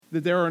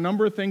that there are a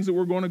number of things that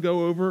we're going to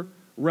go over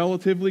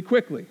relatively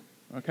quickly.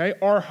 Okay?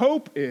 Our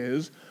hope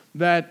is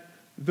that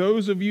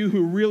those of you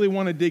who really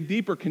want to dig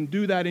deeper can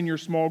do that in your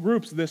small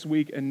groups this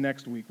week and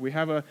next week. We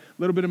have a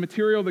little bit of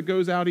material that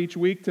goes out each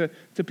week to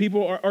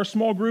people. Our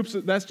small groups,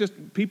 that's just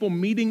people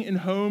meeting in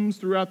homes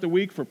throughout the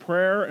week for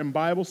prayer and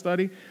Bible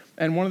study.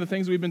 And one of the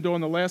things we've been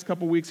doing the last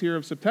couple weeks here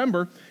of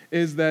September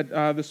is that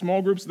the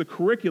small groups, the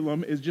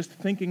curriculum is just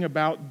thinking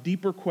about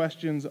deeper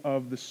questions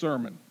of the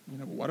sermon.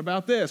 What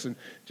about this? And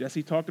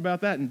Jesse talked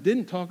about that and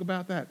didn't talk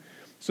about that.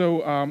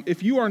 So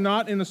if you are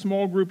not in a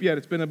small group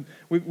yet,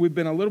 we've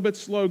been a little bit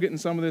slow getting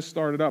some of this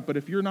started up, but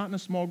if you're not in a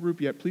small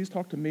group yet, please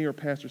talk to me or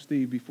Pastor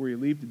Steve before you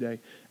leave today,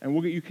 and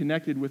we'll get you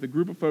connected with a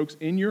group of folks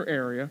in your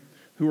area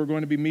who are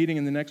going to be meeting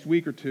in the next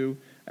week or two,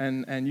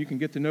 and you can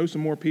get to know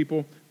some more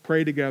people,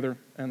 pray together,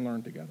 and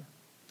learn together.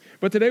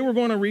 But today we're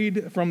going to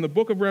read from the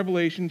book of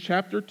Revelation,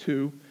 chapter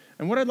 2,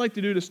 and what I'd like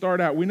to do to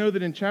start out, we know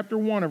that in chapter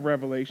 1 of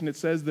Revelation, it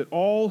says that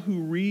all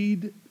who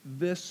read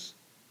this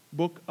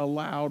book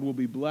aloud will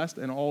be blessed,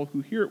 and all who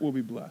hear it will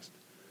be blessed.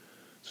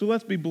 So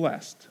let's be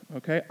blessed,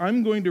 okay?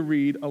 I'm going to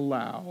read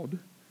aloud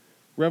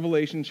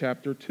Revelation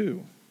chapter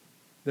 2.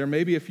 There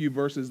may be a few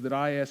verses that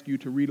I ask you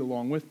to read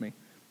along with me.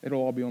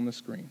 It'll all be on the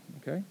screen,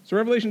 okay? So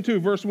Revelation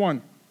 2, verse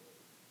 1.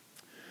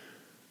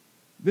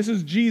 This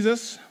is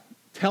Jesus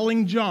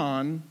telling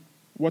John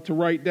what to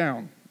write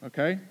down,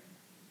 okay?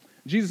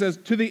 Jesus says,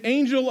 "To the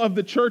angel of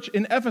the church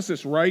in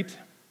Ephesus write,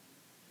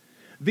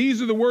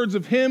 these are the words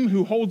of him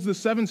who holds the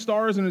 7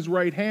 stars in his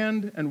right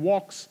hand and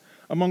walks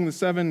among the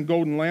 7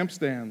 golden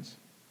lampstands.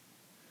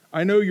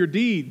 I know your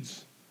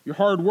deeds, your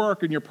hard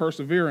work, and your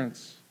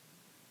perseverance.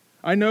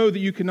 I know that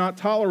you cannot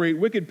tolerate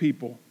wicked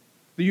people,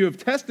 that you have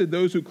tested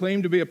those who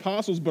claim to be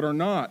apostles but are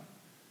not,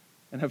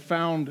 and have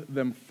found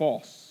them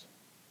false.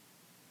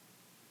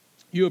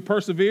 You have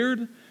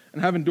persevered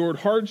and have endured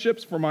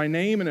hardships for my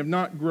name and have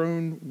not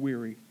grown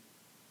weary.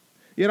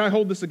 Yet I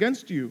hold this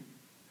against you.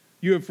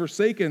 You have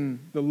forsaken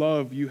the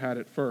love you had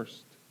at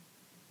first.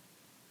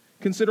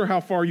 Consider how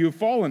far you have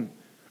fallen.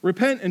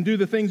 Repent and do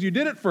the things you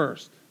did at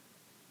first.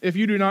 If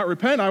you do not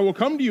repent, I will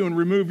come to you and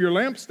remove your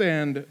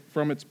lampstand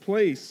from its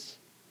place.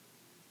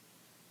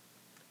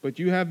 But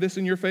you have this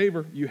in your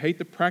favor. You hate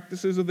the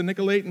practices of the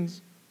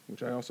Nicolaitans,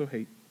 which I also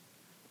hate.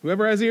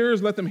 Whoever has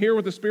ears, let them hear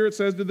what the Spirit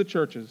says to the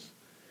churches.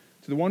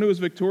 To the one who is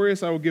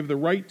victorious, I will give the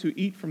right to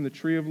eat from the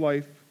tree of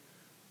life,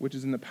 which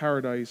is in the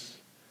paradise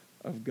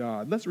of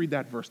God." Let's read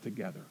that verse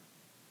together.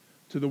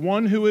 To the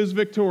one who is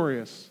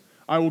victorious,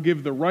 I will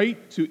give the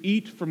right to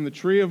eat from the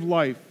tree of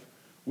life,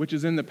 which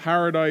is in the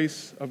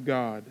paradise of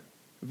God.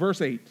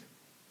 Verse 8.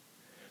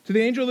 To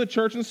the angel of the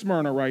church in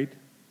Smyrna write,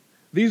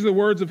 these are the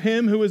words of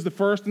him who is the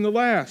first and the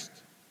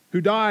last,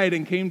 who died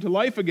and came to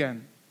life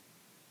again.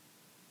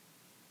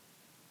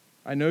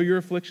 I know your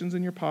afflictions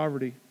and your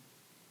poverty,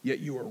 yet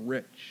you are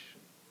rich.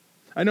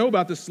 I know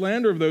about the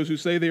slander of those who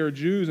say they are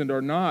Jews and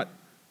are not,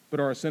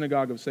 but are a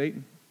synagogue of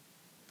Satan.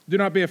 Do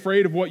not be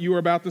afraid of what you are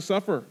about to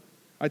suffer.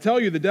 I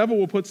tell you, the devil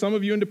will put some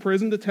of you into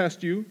prison to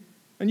test you,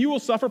 and you will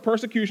suffer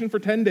persecution for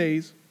 10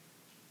 days.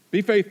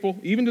 Be faithful,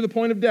 even to the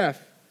point of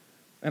death,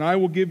 and I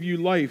will give you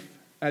life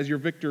as your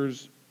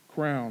victor's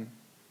crown.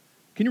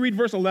 Can you read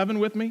verse 11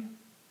 with me?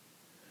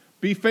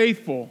 Be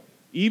faithful,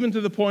 even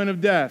to the point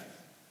of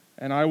death,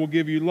 and I will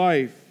give you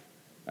life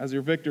as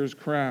your victor's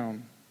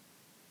crown.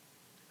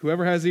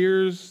 Whoever has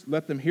ears,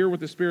 let them hear what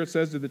the Spirit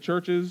says to the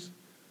churches.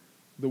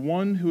 The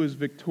one who is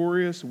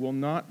victorious will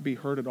not be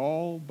hurt at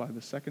all by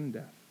the second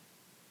death.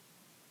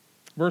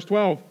 Verse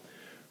 12,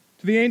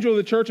 to the angel of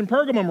the church in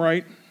Pergamum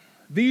write,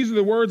 these are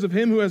the words of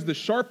him who has the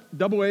sharp,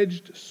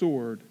 double-edged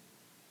sword.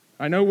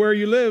 I know where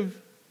you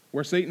live,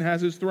 where Satan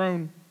has his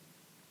throne,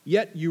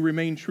 yet you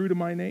remain true to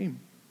my name.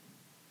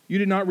 You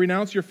did not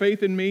renounce your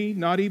faith in me,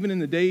 not even in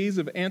the days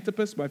of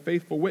Antipas, my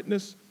faithful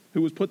witness,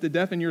 who was put to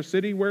death in your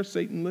city where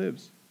Satan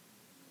lives.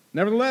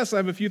 Nevertheless, I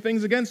have a few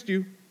things against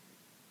you.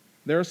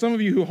 There are some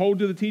of you who hold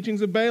to the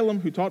teachings of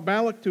Balaam, who taught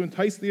Balak to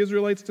entice the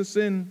Israelites to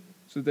sin,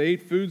 so that they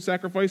ate food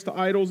sacrificed to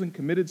idols and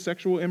committed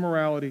sexual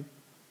immorality.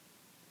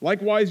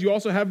 Likewise, you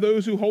also have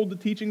those who hold the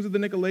teachings of the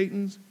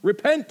Nicolaitans.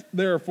 Repent,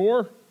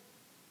 therefore.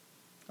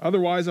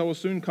 Otherwise, I will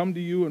soon come to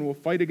you and will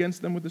fight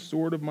against them with the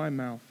sword of my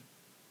mouth.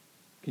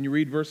 Can you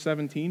read verse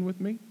 17 with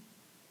me?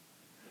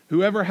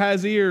 Whoever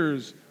has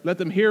ears, let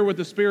them hear what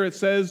the Spirit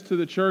says to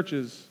the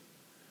churches.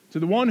 To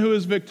the one who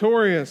is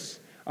victorious,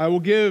 I will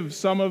give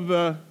some of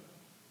the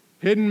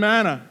hidden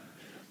manna.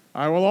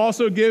 I will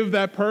also give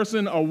that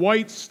person a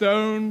white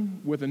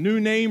stone with a new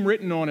name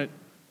written on it,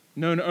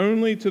 known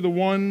only to the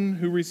one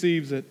who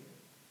receives it.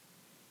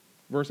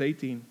 Verse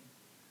 18.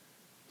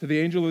 To the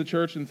angel of the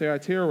church in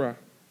Thyatira,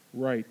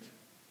 write,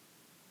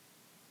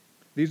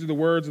 these are the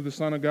words of the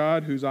Son of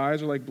God, whose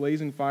eyes are like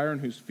blazing fire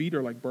and whose feet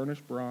are like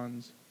burnished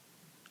bronze.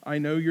 I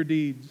know your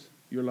deeds,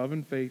 your love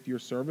and faith, your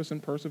service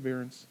and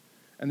perseverance,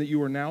 and that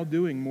you are now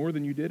doing more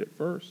than you did at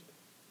first.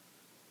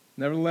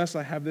 Nevertheless,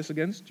 I have this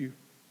against you.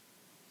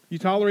 You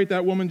tolerate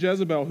that woman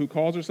Jezebel, who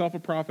calls herself a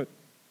prophet.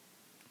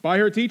 By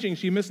her teaching,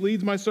 she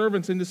misleads my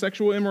servants into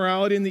sexual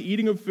immorality and the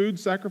eating of food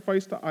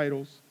sacrificed to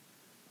idols.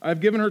 I have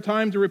given her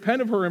time to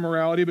repent of her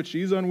immorality, but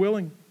she's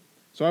unwilling.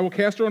 So I will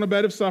cast her on a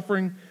bed of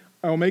suffering.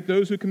 I will make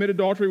those who commit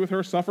adultery with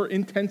her suffer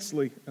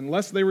intensely,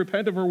 unless they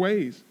repent of her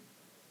ways.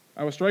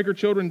 I will strike her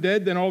children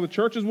dead, then all the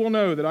churches will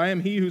know that I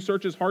am he who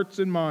searches hearts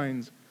and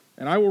minds,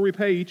 and I will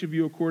repay each of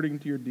you according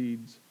to your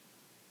deeds.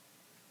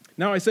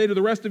 Now I say to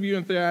the rest of you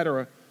in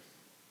Thyatira,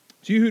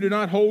 to you who do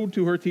not hold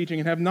to her teaching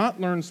and have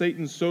not learned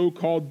Satan's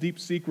so-called deep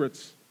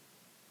secrets,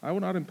 I will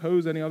not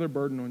impose any other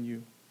burden on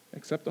you,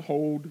 except to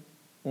hold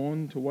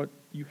on to what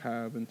you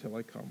have until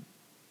I come.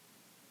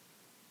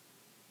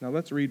 Now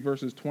let's read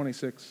verses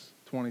 26,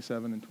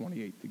 27, and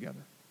 28 together.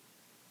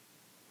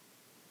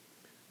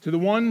 To the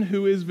one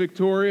who is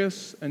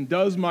victorious and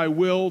does my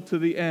will to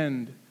the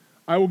end,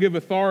 I will give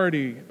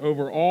authority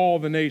over all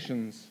the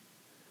nations.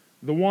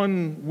 The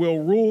one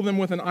will rule them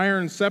with an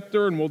iron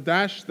scepter and will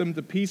dash them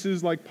to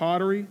pieces like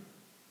pottery,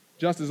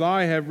 just as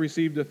I have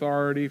received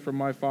authority from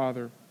my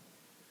Father.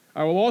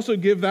 I will also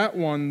give that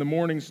one the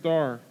morning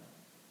star.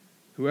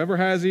 Whoever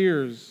has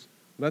ears,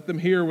 let them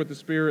hear what the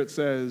Spirit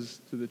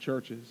says to the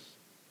churches.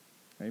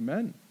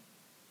 Amen.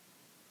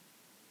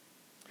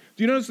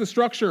 Do you notice the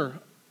structure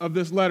of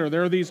this letter?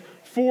 There are these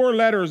 4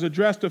 letters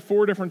addressed to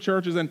 4 different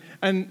churches,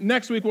 and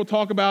next week we'll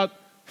talk about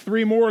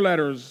 3 more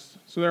letters.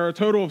 So there are a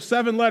total of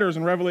 7 letters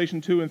in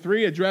Revelation 2 and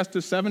 3 addressed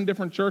to 7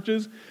 different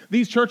churches.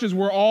 These churches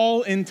were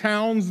all in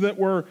towns that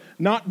were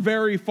not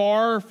very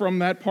far from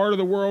that part of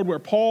the world where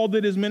Paul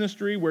did his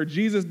ministry, where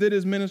Jesus did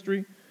his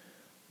ministry.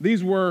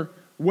 These were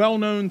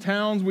well-known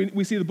towns.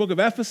 We see the book of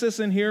Ephesus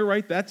in here,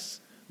 right? That's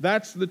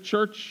the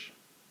church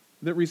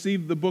that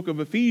received the book of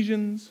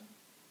Ephesians.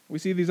 We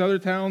see these other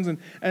towns.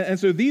 And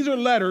so these are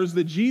letters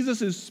that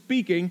Jesus is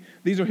speaking.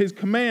 These are his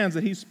commands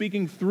that he's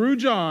speaking through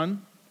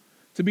John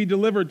to be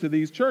delivered to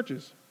these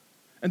churches.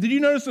 And did you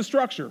notice the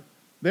structure?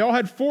 They all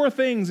had 4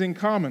 things in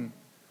common.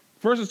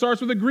 First, it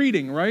starts with a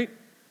greeting, right?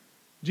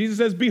 Jesus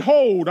says,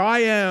 "Behold, I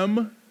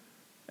am,"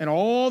 and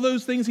all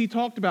those things he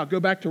talked about. Go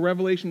back to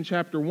Revelation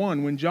chapter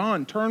 1. When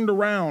John turned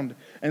around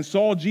and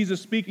saw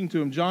Jesus speaking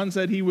to him, John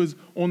said he was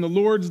on the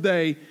Lord's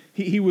day.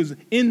 He was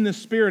in the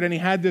Spirit, and he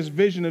had this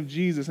vision of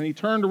Jesus, and he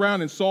turned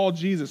around and saw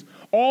Jesus.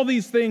 All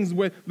these things,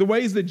 with the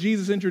ways that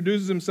Jesus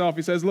introduces himself,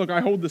 he says, look, I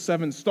hold the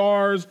 7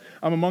 stars.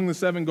 I'm among the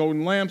 7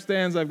 golden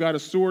lampstands. I've got a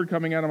sword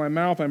coming out of my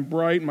mouth. I'm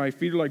bright. My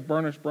feet are like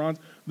burnished bronze.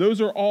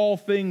 Those are all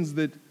things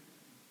that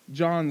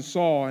John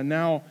saw, and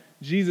now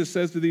Jesus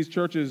says to these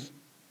churches,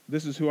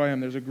 this is who I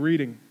am. There's a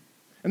greeting.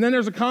 And then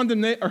there's a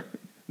condemnation,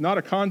 not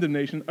a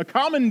condemnation, a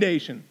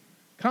commendation.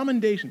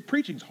 Commendation.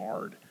 Preaching's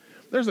hard.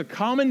 There's a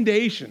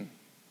commendation.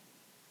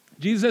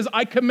 Jesus says,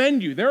 I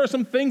commend you. There are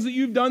some things that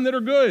you've done that are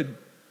good,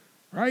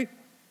 right?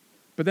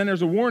 But then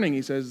there's a warning.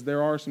 He says,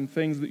 there are some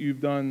things that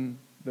you've done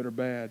that are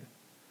bad.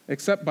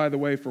 Except, by the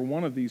way, for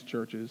one of these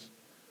churches,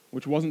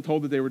 which wasn't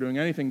told that they were doing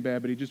anything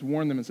bad, but he just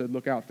warned them and said,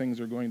 look out, things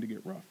are going to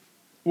get rough.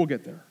 We'll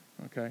get there,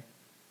 okay?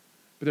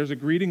 But there's a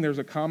greeting, there's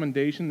a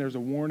commendation, there's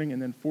a warning,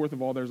 and then fourth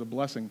of all, there's a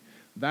blessing.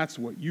 That's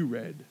what you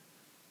read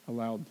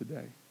aloud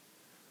today.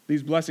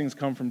 These blessings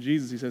come from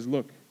Jesus. He says,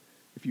 look,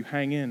 if you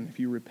hang in, if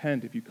you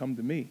repent, if you come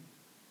to me,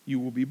 you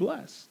will be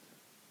blessed.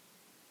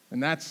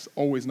 And that's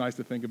always nice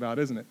to think about,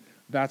 isn't it?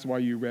 That's why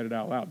you read it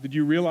out loud. Did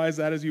you realize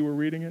that as you were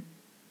reading it?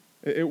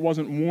 It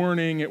wasn't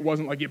warning. It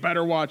wasn't like, you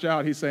better watch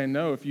out. He's saying,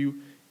 no, if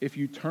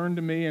you turn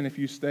to me and if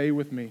you stay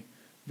with me,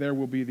 there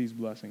will be these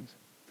blessings.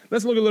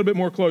 Let's look a little bit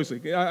more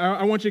closely.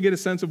 I want you to get a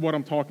sense of what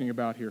I'm talking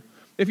about here.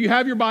 If you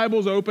have your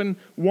Bibles open,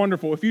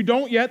 wonderful. If you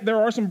don't yet, there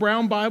are some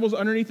brown Bibles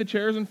underneath the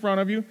chairs in front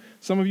of you.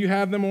 Some of you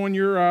have them on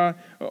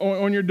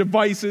your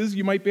devices.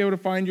 You might be able to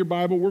find your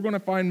Bible. We're going to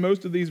find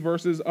most of these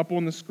verses up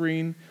on the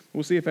screen.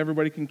 We'll see if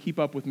everybody can keep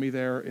up with me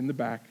there in the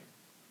back.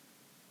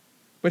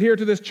 But here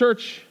to this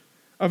church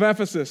of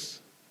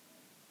Ephesus,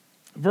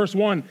 verse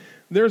 1,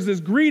 there's this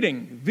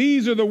greeting.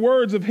 These are the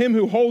words of him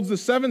who holds the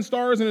 7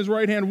 stars in his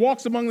right hand,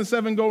 walks among the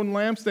 7 golden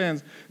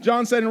lampstands.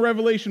 John said in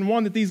Revelation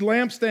 1 that these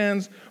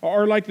lampstands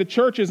are like the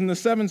churches, and the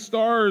 7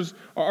 stars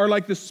are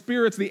like the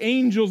spirits, the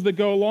angels that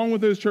go along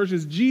with those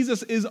churches.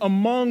 Jesus is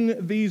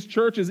among these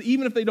churches.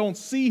 Even if they don't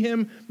see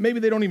him,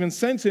 maybe they don't even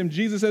sense him,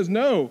 Jesus says,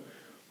 no,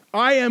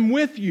 I am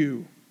with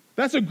you.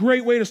 That's a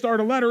great way to start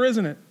a letter,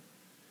 isn't it?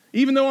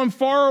 Even though I'm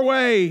far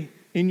away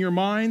in your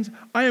minds,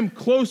 I am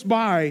close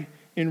by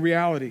in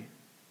reality.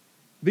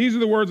 These are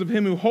the words of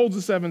him who holds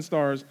the 7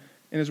 stars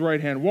in his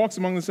right hand, walks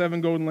among the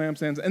 7 golden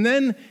lampstands, and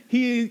then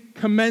he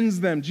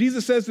commends them.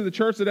 Jesus says to the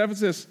church at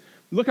Ephesus,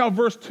 look how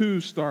verse 2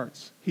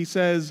 starts. He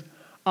says,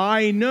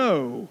 I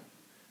know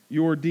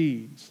your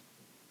deeds.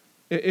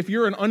 If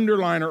you're an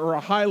underliner or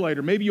a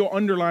highlighter, maybe you'll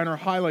underline or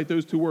highlight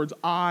those 2 words,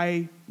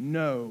 I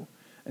know.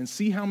 And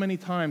see how many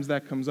times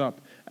that comes up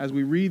as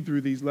we read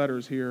through these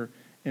letters here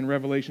in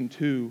Revelation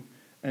 2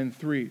 and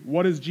 3.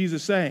 What is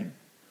Jesus saying?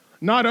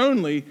 Not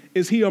only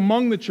is he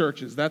among the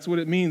churches, that's what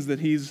it means that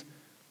he's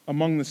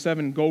among the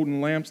 7 golden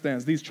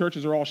lampstands. These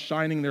churches are all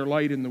shining their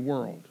light in the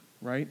world,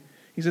 right?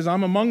 He says,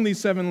 I'm among these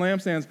 7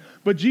 lampstands.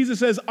 But Jesus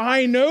says,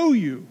 I know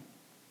you.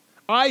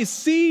 I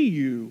see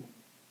you.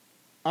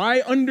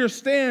 I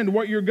understand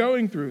what you're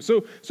going through.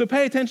 So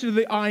pay attention to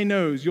the I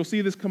knows. You'll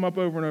see this come up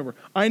over and over.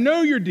 I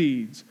know your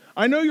deeds.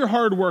 I know your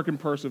hard work and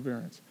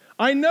perseverance.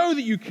 I know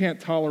that you can't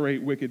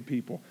tolerate wicked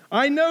people.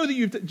 I know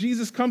that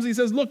Jesus comes and he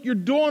says, look, you're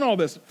doing all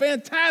this.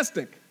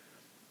 Fantastic.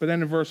 But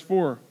then in verse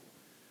 4,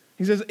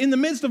 he says, in the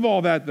midst of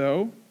all that,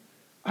 though,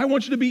 I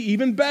want you to be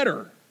even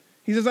better.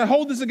 He says, I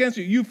hold this against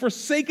you. You've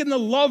forsaken the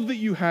love that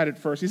you had at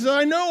first. He says,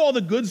 I know all the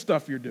good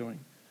stuff you're doing.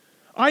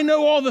 I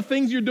know all the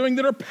things you're doing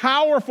that are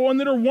powerful and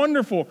that are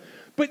wonderful,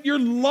 but your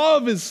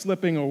love is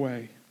slipping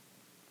away.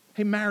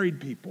 Hey, married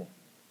people,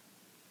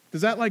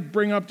 does that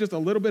bring up just a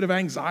little bit of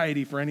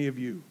anxiety for any of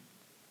you?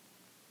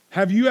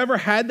 Have you ever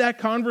had that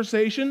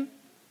conversation?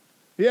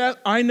 Yeah,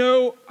 I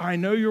know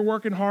you're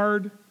working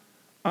hard.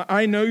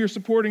 I know you're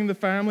supporting the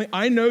family.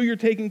 I know you're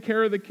taking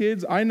care of the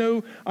kids. I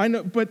know,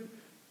 but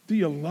do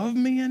you love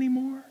me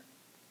anymore?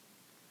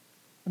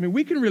 I mean,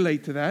 we can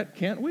relate to that,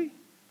 can't we?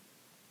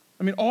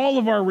 I mean, all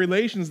of our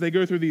relations, they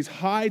go through these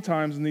high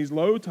times and these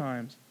low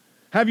times.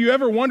 Have you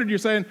ever wondered, you're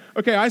saying,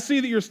 okay, I see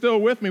that you're still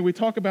with me. We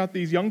talk about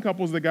these young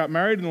couples that got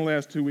married in the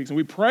last 2 weeks, and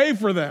we pray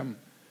for them,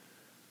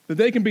 that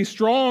they can be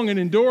strong and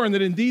endure, and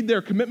that indeed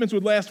their commitments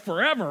would last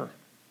forever.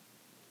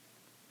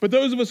 But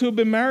those of us who have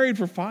been married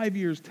for 5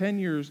 years, 10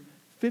 years,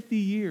 50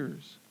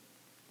 years,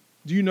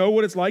 do you know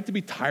what it's like to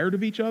be tired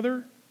of each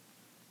other?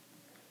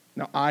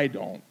 Now, I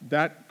don't.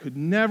 That could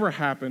never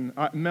happen.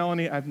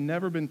 Melanie, I've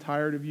never been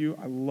tired of you.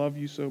 I love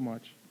you so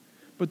much.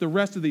 But the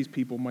rest of these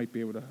people might be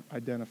able to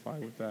identify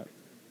with that.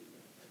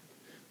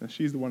 Now,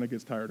 she's the one that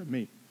gets tired of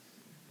me.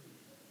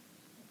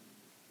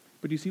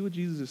 But do you see what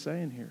Jesus is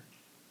saying here?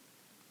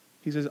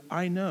 He says,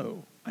 I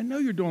know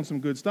you're doing some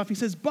good stuff. He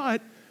says,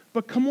 but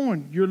come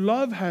on, your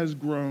love has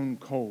grown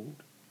cold.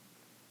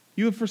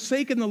 You have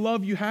forsaken the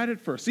love you had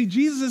at first. See,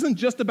 Jesus isn't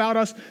just about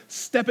us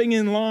stepping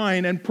in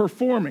line and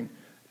performing.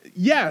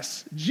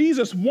 Yes,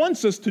 Jesus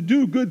wants us to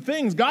do good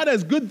things. God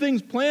has good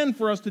things planned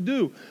for us to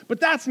do. But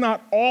that's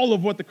not all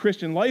of what the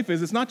Christian life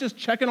is. It's not just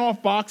checking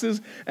off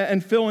boxes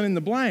and filling in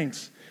the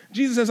blanks.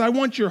 Jesus says, I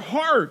want your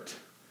heart.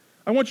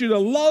 I want you to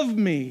love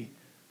me.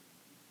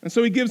 And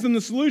so he gives them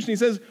the solution. He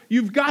says,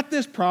 you've got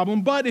this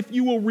problem, but if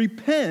you will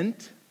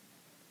repent,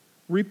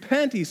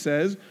 he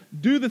says,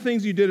 do the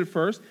things you did at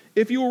first.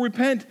 If you will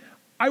repent,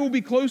 I will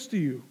be close to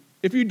you.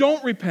 If you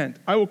don't repent,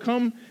 I will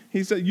come,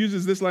 he says,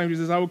 uses this language,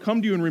 he says, I will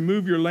come to you and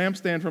remove your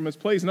lampstand from its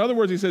place. In other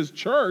words, he says,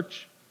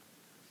 church,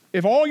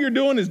 if all you're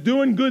doing is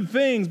doing good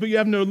things, but you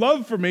have no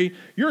love for me,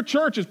 your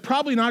church is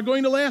probably not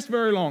going to last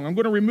very long. I'm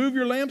going to remove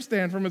your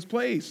lampstand from its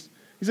place.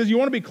 He says, you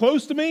want to be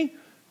close to me?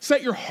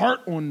 Set your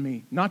heart on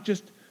me, not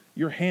just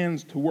your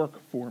hands to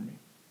work for me.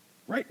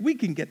 Right? We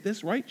can get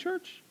this, right,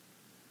 church?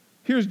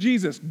 Here's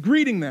Jesus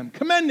greeting them,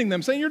 commending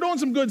them, saying, you're doing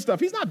some good stuff.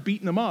 He's not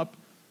beating them up,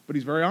 but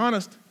he's very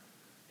honest.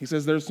 He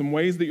says, there's some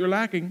ways that you're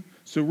lacking,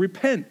 so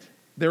repent.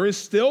 There is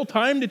still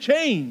time to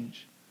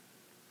change.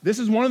 This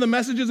is one of the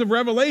messages of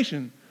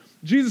Revelation.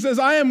 Jesus says,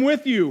 I am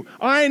with you.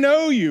 I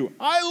know you.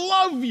 I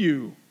love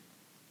you.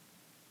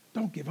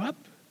 Don't give up.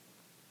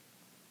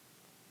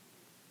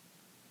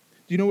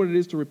 Do you know what it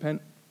is to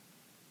repent?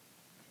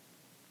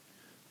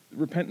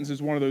 Repentance is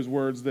one of those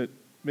words that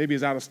maybe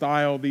is out of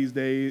style these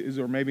days,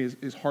 or maybe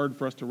is hard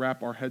for us to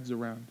wrap our heads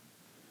around.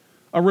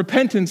 A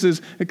repentance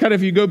is kind of,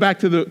 if you go back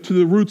to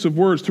the roots of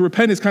words, to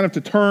repent is kind of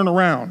to turn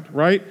around,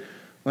 right?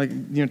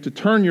 To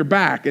turn your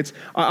back. It's,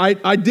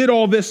 I did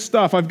all this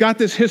stuff. I've got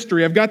this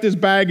history. I've got this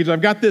baggage.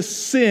 I've got this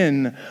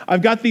sin.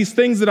 I've got these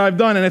things that I've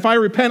done. And if I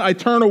repent, I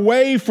turn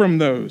away from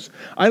those.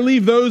 I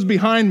leave those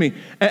behind me.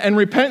 And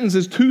repentance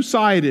is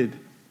two-sided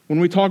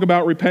when we talk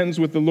about repentance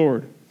with the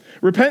Lord.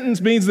 Repentance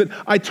means that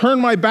I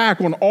turn my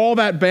back on all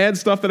that bad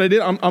stuff that I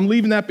did. I'm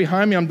leaving that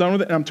behind me. I'm done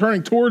with it. And I'm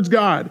turning towards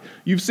God.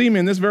 You've seen me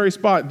in this very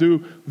spot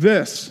do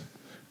this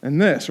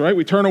and this, right?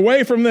 We turn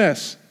away from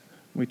this.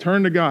 We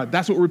turn to God.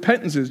 That's what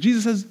repentance is.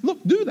 Jesus says, look,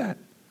 do that.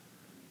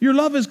 Your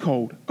love is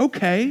cold.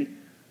 Okay.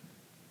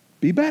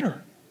 Be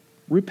better.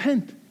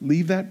 Repent.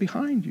 Leave that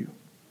behind you.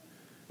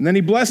 And then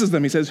he blesses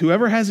them. He says,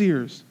 whoever has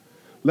ears,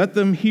 let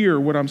them hear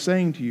what I'm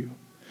saying to you.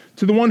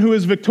 To the one who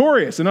is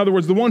victorious, in other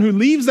words, the one who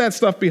leaves that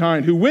stuff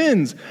behind, who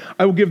wins,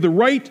 I will give the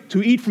right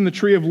to eat from the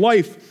tree of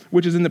life,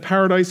 which is in the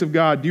paradise of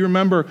God. Do you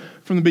remember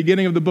from the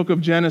beginning of the book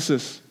of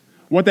Genesis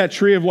what that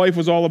tree of life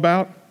was all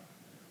about?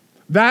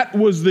 That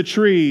was the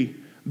tree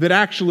that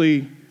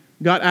actually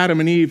got Adam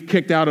and Eve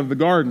kicked out of the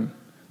garden.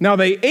 Now,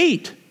 they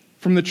ate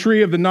from the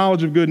tree of the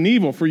knowledge of good and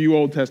evil, for you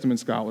Old Testament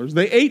scholars.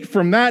 They ate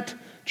from that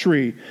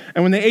tree.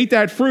 And when they ate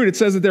that fruit, it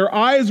says that their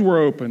eyes were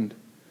opened,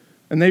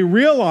 and they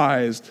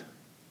realized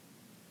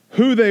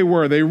who they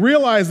were. They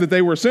realized that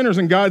they were sinners,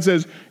 and God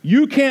says,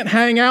 you can't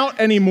hang out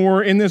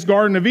anymore in this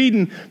Garden of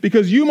Eden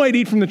because you might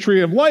eat from the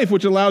tree of life,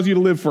 which allows you to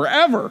live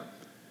forever.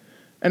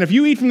 And if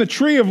you eat from the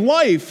tree of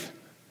life,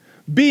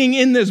 being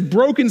in this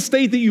broken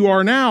state that you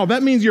are now,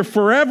 that means your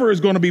forever is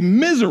going to be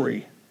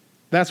misery.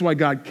 That's why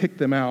God kicked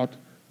them out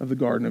of the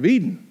Garden of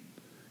Eden.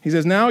 He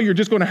says, now you're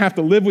just going to have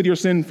to live with your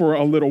sin for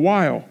a little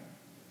while.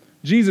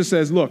 Jesus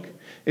says, look,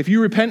 If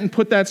you repent and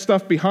put that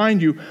stuff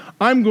behind you,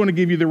 I'm going to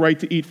give you the right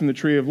to eat from the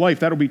tree of life.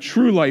 That'll be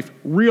true life,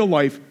 real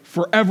life,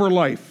 forever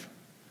life.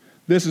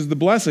 This is the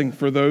blessing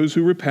for those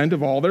who repent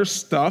of all their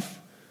stuff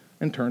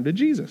and turn to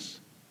Jesus.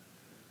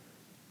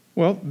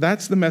 Well,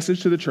 that's the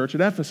message to the church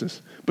at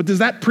Ephesus. But does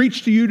that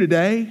preach to you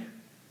today?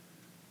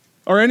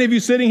 Are any of you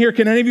sitting here,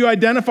 can any of you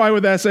identify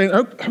with that, saying,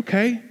 oh,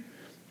 okay,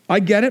 I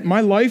get it,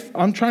 my life,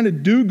 I'm trying to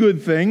do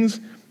good things,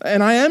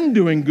 and I am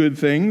doing good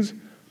things,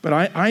 but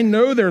I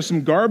know there's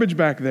some garbage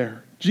back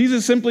there.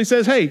 Jesus simply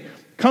says, hey,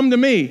 come to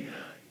me.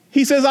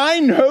 He says, I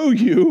know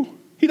you.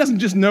 He doesn't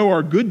just know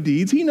our good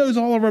deeds. He knows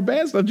all of our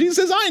bad stuff. Jesus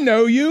says, I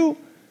know you,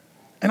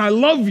 and I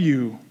love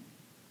you.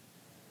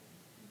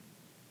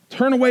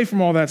 Turn away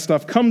from all that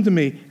stuff. Come to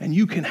me, and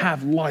you can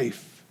have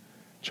life.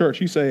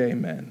 Church, you say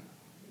amen.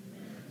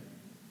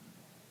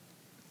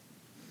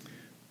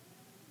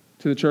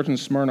 To the church in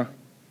Smyrna.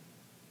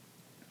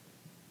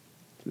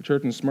 To the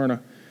church in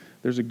Smyrna,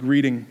 there's a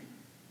greeting.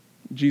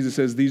 Jesus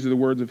says, these are the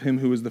words of him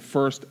who is the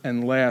first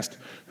and last,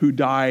 who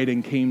died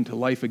and came to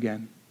life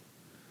again.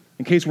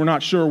 In case we're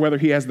not sure whether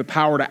he has the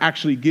power to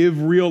actually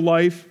give real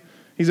life,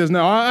 he says,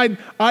 no,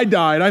 I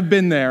died, I've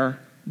been there,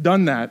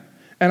 done that,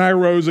 and I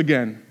rose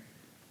again.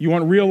 You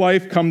want real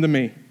life? Come to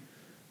me.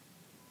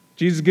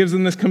 Jesus gives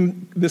them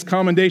this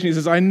commendation. He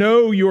says, I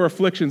know your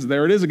afflictions.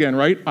 There it is again,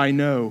 right? I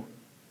know.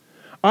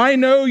 I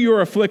know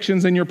your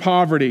afflictions and your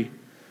poverty.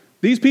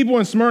 These people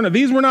in Smyrna,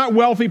 these were not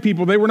wealthy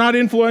people. They were not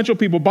influential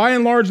people. By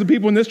and large, the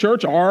people in this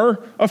church are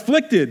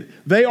afflicted.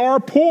 They are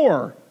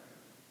poor.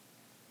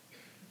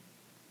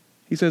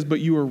 He says, but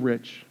you are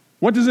rich.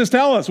 What does this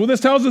tell us? Well, this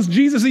tells us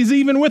Jesus is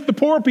even with the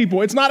poor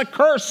people. It's not a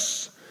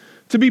curse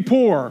to be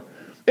poor.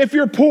 If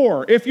you're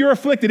poor, if you're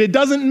afflicted, it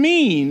doesn't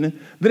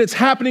mean that it's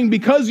happening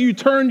because you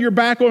turned your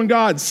back on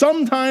God.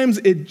 Sometimes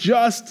it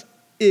just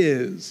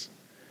is.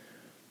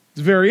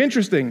 It's very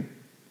interesting.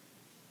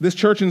 This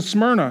church in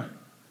Smyrna,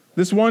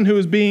 this one who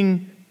is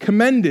being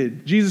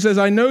commended, Jesus says,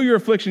 I know your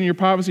affliction, your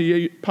poverty,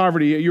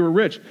 yet you are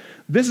rich.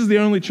 This is the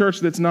only church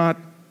that's not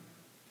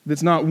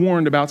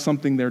warned about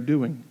something they're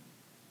doing.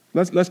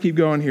 Let's keep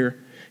going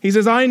here. He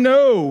says, I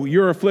know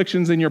your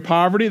afflictions and your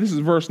poverty. This is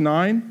verse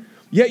 9.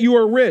 Yet you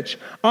are rich.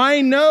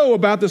 I know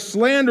about the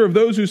slander of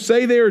those who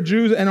say they are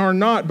Jews and are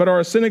not, but are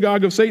a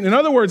synagogue of Satan. In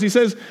other words, he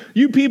says,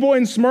 you people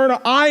in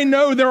Smyrna, I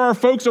know there are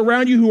folks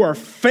around you who are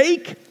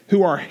fake,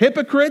 who are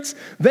hypocrites.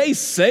 They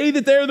say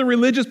that they're the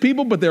religious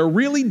people, but they're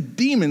really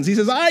demons. He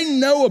says, I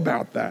know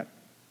about that.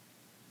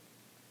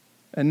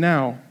 And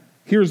now,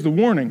 here's the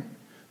warning.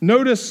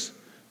 Notice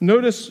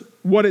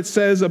what it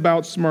says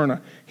about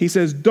Smyrna. He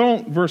says,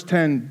 don't, verse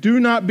 10,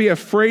 do not be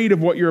afraid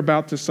of what you're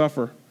about to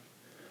suffer.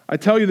 I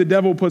tell you, the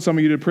devil will put some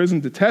of you to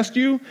prison to test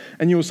you,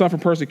 and you will suffer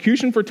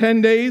persecution for 10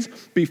 days.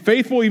 Be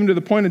faithful even to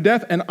the point of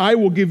death, and I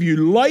will give you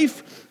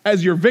life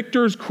as your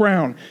victor's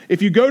crown.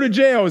 If you go to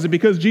jail, is it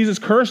because Jesus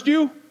cursed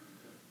you?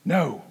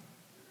 No.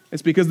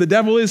 It's because the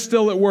devil is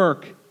still at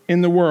work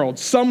in the world.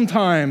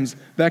 Sometimes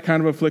that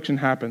kind of affliction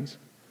happens.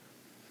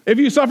 If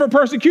you suffer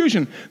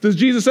persecution, does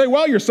Jesus say,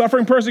 well, you're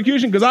suffering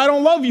persecution because I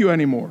don't love you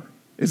anymore?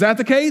 Is that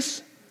the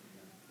case?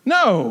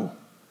 No.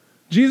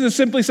 Jesus is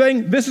simply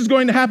saying, this is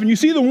going to happen. You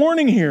see the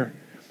warning here.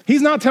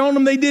 He's not telling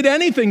them they did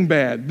anything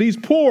bad, these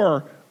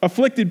poor,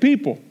 afflicted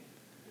people.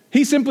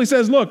 He simply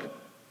says, look,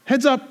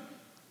 heads up,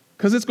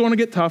 because it's going to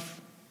get tough.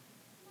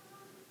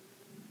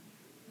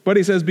 But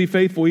he says, be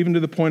faithful even to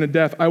the point of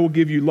death. I will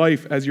give you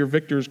life as your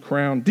victor's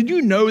crown. Did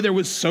you know there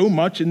was so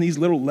much in these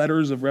little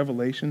letters of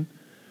Revelation?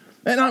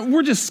 And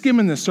we're just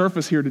skimming the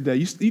surface here today.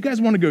 You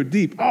guys want to go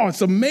deep. Oh,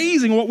 it's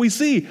amazing what we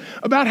see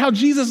about how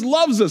Jesus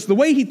loves us, the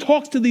way he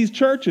talks to these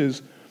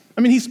churches.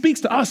 I mean, he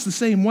speaks to us the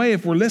same way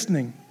if we're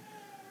listening.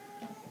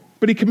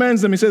 But he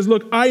commends them. He says,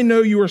 look, I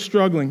know you are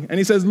struggling. And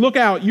he says, look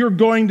out, you're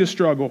going to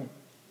struggle.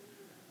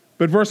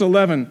 But verse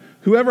 11,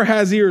 whoever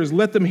has ears,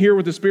 let them hear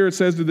what the Spirit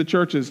says to the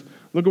churches.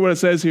 Look at what it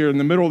says here in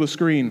the middle of the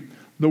screen.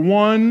 The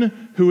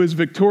one who is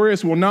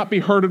victorious will not be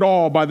hurt at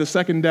all by the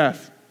second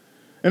death.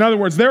 In other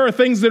words, there are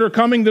things that are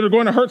coming that are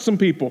going to hurt some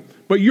people,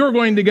 but you're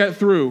going to get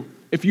through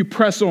if you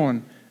press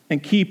on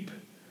and keep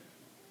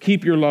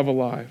your love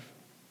alive.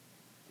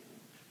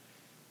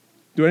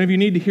 Do any of you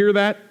need to hear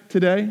that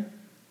today?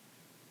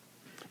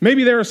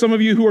 Maybe there are some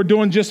of you who are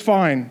doing just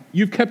fine.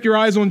 You've kept your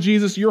eyes on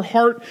Jesus. Your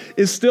heart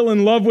is still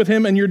in love with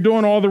him and you're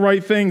doing all the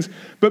right things.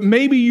 But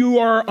maybe you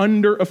are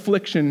under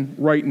affliction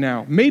right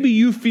now. Maybe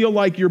you feel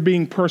like you're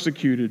being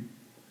persecuted.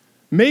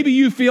 Maybe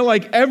you feel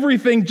like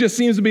everything just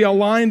seems to be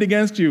aligned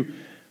against you.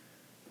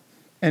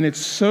 And it's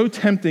so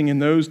tempting in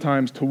those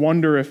times to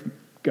wonder if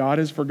God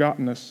has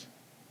forgotten us.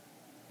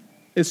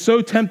 It's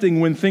so tempting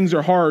when things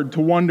are hard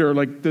to wonder,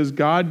 like, does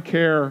God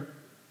care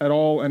at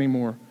all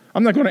anymore?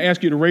 I'm not going to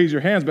ask you to raise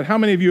your hands, but how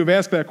many of you have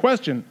asked that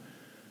question?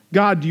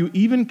 God, do you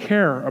even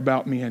care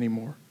about me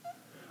anymore?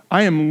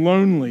 I am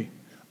lonely.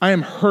 I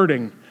am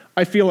hurting.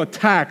 I feel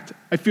attacked.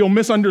 I feel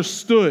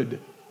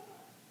misunderstood.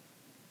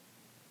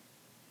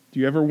 Do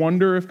you ever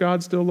wonder if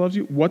God still loves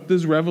you? What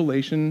does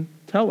Revelation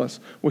tell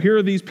us? Well, here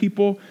are these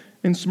people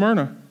in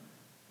Smyrna.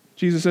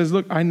 Jesus says,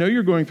 look, I know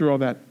you're going through all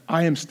that.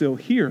 I am still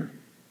here.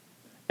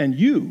 and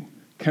you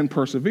can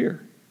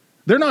persevere.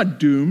 They're not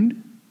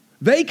doomed.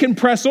 They can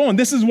press on.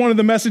 This is one of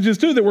the messages,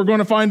 too, that we're going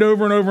to find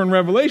over and over in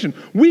Revelation.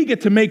 We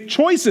get to make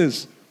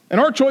choices, and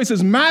our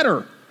choices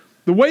matter.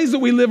 The ways that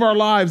we live our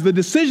lives, the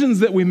decisions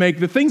that we make,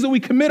 the things that we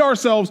commit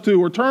ourselves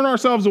to or turn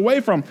ourselves away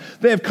from,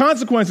 they have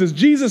consequences.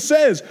 Jesus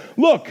says,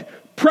 look,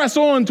 press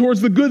on towards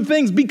the good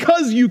things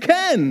because you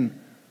can.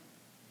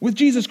 With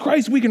Jesus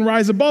Christ, we can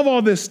rise above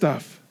all this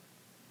stuff.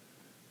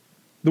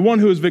 The one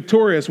who is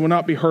victorious will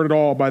not be hurt at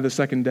all by the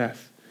second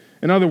death.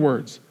 In other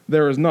words,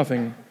 there is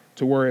nothing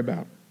to worry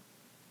about.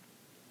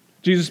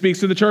 Jesus speaks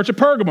to the church at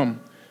Pergamum.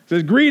 He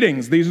says,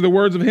 greetings. These are the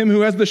words of him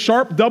who has the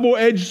sharp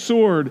double-edged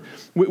sword.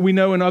 We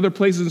know in other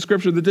places in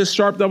Scripture that this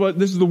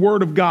is the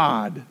word of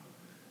God.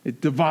 It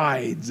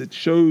divides. It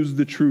shows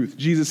the truth.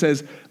 Jesus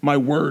says, my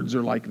words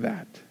are like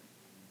that.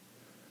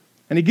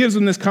 And he gives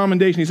them this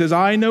commendation. He says,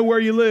 I know where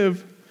you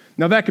live.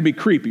 Now that could be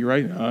creepy,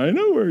 right? I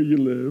know where you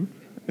live.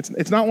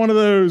 It's not one of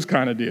those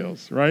kind of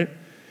deals, right?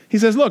 He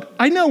says, look,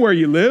 I know where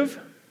you live,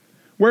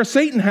 where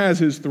Satan has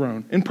his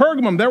throne. In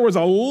Pergamum, there was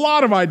a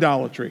lot of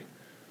idolatry.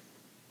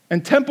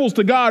 And temples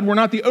to God were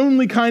not the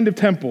only kind of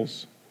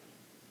temples.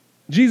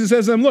 Jesus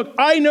says to them, look,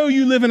 I know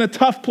you live in a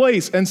tough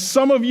place, and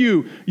some of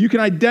you can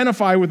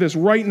identify with this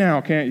right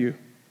now, can't you?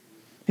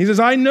 He says,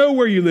 I know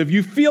where you live.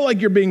 You feel like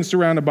you're being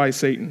surrounded by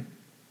Satan.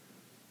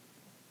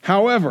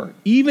 However,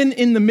 even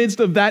in the midst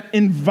of that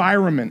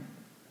environment,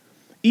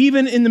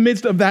 even in the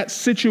midst of that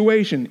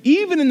situation,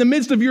 even in the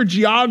midst of your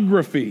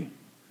geography,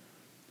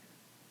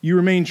 you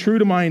remain true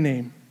to my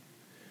name.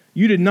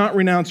 You did not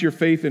renounce your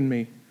faith in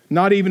me,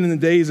 not even in the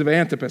days of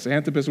Antipas.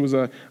 Antipas was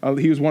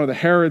he was one of the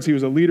Herods. He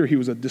was a leader. He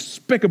was a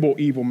despicable,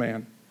 evil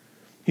man.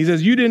 He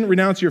says, you didn't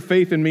renounce your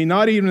faith in me,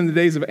 not even in the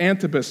days of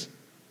Antipas.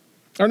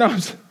 Church, I'm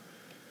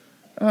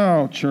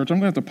going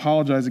to have to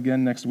apologize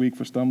again next week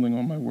for stumbling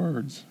on my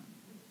words.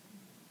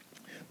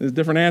 There's a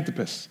different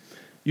Antipas.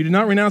 You did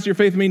not renounce your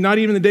faith in me, not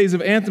even in the days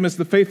of Antipas,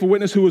 the faithful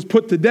witness who was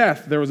put to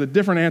death. There was a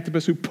different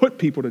Antipas who put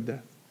people to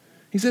death.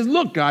 He says,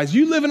 look, guys,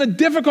 you live in a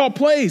difficult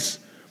place.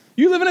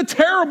 You live in a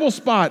terrible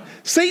spot.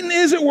 Satan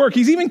is at work.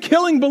 He's even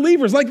killing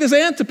believers like this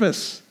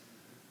Antipas.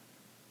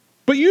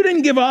 But you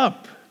didn't give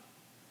up.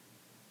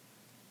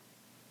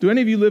 Do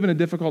any of you live in a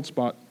difficult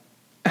spot?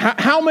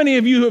 How many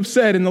of you have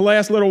said in the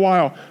last little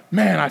while,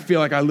 man, I feel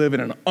like I live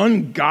in an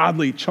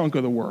ungodly chunk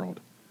of the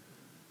world?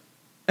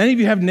 Any of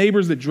you have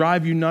neighbors that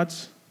drive you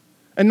nuts?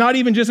 And not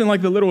even just in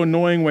like the little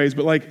annoying ways,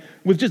 but like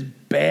with just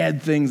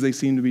bad things they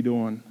seem to be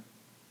doing.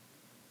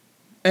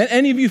 And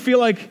any of you feel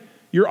like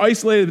you're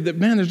isolated, that,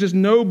 man, there's just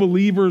no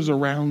believers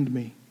around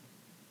me?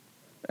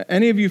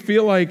 Any of you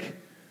feel like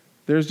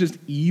there's just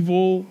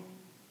evil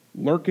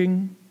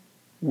lurking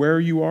where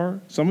you are?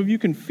 Some of you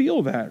can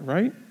feel that,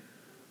 right?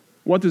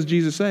 What does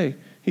Jesus say?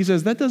 He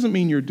says, that doesn't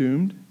mean you're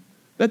doomed.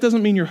 That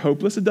doesn't mean you're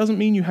hopeless. It doesn't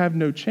mean you have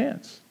no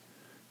chance.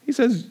 He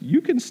says,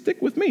 you can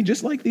stick with me,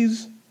 just like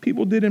these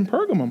people did in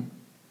Pergamum.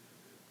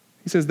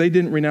 He says they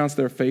didn't renounce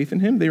their faith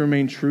in him. They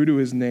remained true to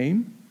his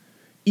name.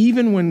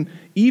 Even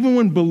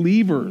when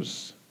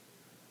believers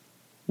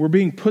were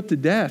being put to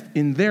death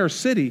in their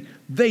city,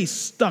 they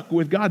stuck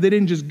with God. They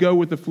didn't just go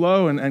with the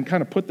flow and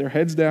kind of put their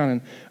heads down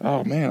and,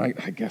 oh man,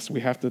 I guess we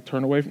have to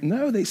turn away from.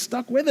 No, they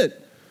stuck with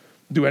it.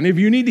 Do any of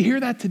you need to hear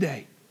that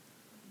today?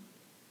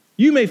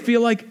 You may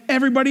feel like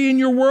everybody in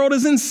your world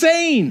is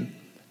insane,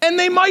 and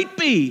they might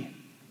be.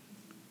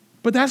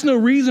 But that's no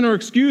reason or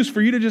excuse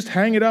for you to just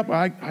hang it up.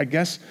 I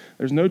guess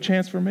there's no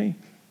chance for me.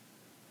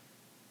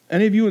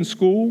 Any of you in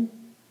school,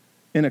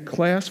 in a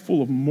class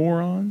full of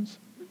morons?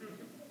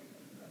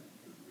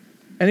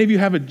 Any of you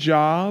have a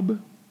job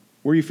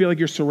where you feel like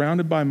you're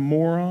surrounded by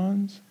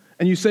morons?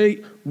 And you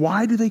say,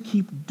 why do they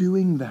keep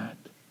doing that?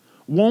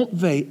 Won't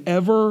they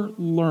ever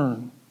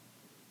learn?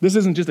 This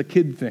isn't just a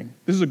kid thing.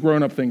 This is a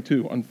grown-up thing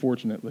too,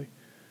 unfortunately.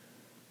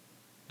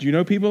 Do you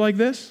know people like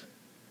this?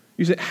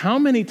 You say, how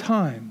many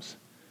times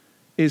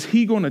is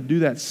he going to do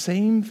that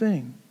same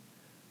thing,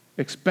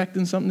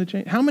 expecting something to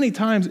change? How many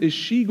times is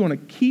she going to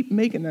keep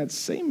making that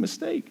same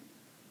mistake?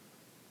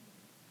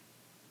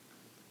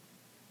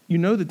 You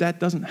know that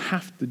doesn't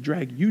have to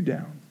drag you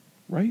down,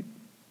 right?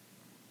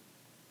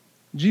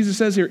 Jesus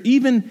says here,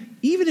 even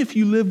if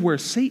you live where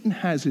Satan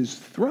has his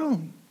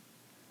throne,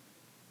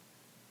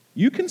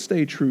 you can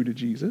stay true to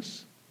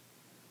Jesus.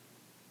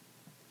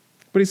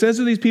 But he says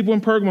to these people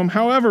in Pergamum,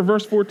 however,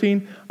 verse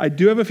 14, I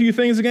do have a few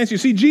things against you.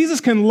 See, Jesus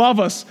can love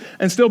us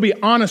and still be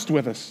honest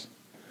with us.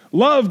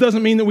 Love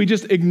doesn't mean that we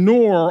just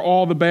ignore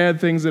all the bad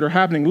things that are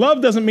happening.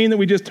 Love doesn't mean that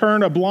we just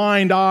turn a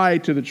blind eye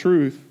to the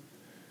truth.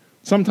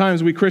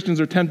 Sometimes we Christians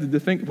are tempted to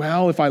think,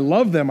 well, if I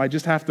love them, I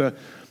have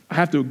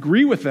to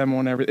agree with them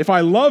on everything. If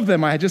I love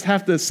them, I just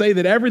have to say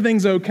that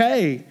everything's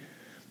okay.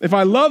 If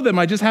I love them,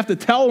 I just have to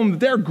tell them that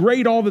they're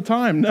great all the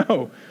time.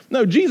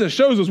 No, Jesus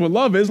shows us what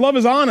love is. Love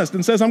is honest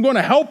and says, I'm going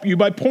to help you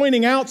by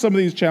pointing out some of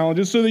these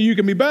challenges so that you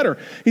can be better.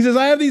 He says,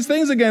 I have these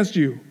things against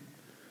you.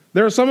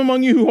 There are some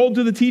among you who hold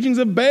to the teachings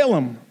of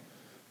Balaam.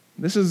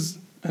 This is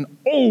an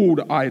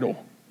old idol.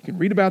 You can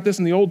read about this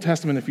in the Old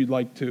Testament if you'd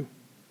like to.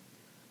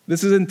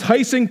 This is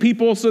enticing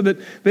people so that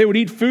they would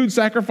eat food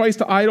sacrificed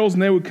to idols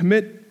and they would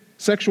commit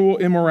sexual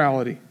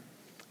immorality.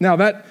 Now,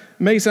 that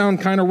may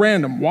sound kind of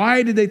random.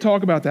 Why did they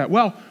talk about that?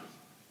 Well,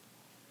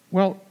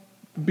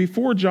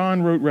 before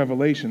John wrote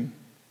Revelation,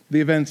 the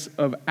events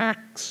of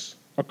Acts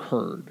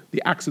occurred.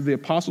 The Acts of the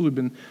Apostles, we've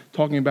been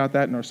talking about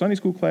that in our Sunday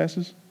school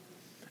classes.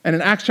 And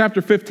in Acts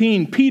chapter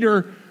 15,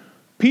 Peter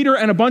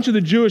and a bunch of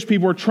the Jewish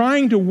people were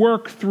trying to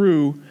work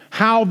through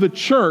how the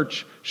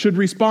church should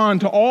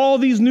respond to all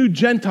these new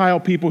Gentile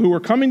people who are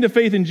coming to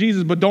faith in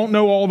Jesus but don't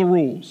know all the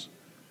rules.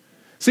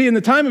 See, in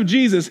the time of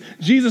Jesus,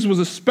 Jesus was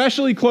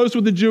especially close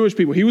with the Jewish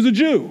people. He was a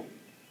Jew,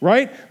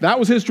 right? That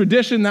was his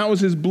tradition. That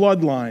was his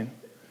bloodline.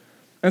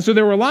 And so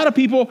there were a lot of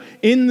people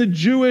in the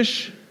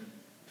Jewish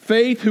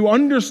faith who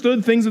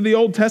understood things of the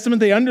Old Testament.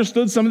 They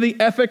understood some of the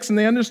ethics and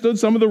they understood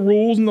some of the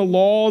rules and the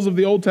laws of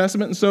the Old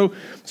Testament. And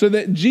so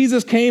that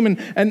Jesus came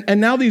and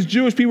now these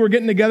Jewish people are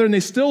getting together and they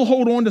still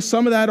hold on to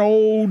some of that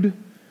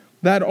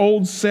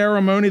old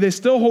ceremony. They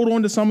still hold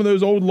on to some of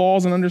those old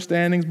laws and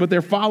understandings, but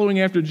they're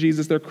following after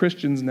Jesus. They're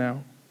Christians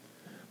now.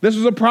 This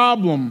was a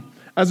problem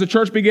as the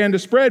church began to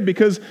spread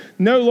because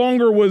no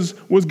longer was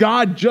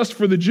God just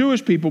for the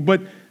Jewish people,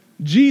 but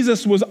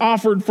Jesus was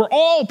offered for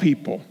all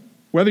people,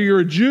 whether you're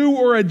a Jew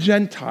or a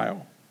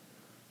Gentile.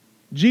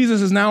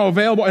 Jesus is now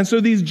available. And so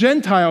these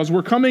Gentiles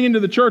were coming into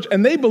the church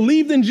and they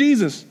believed in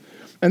Jesus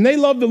and they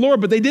loved the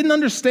Lord, but they didn't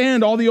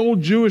understand all the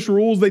old Jewish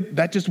rules.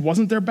 That just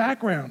wasn't their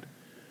background.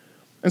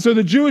 And so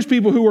the Jewish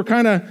people who were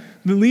kind of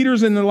the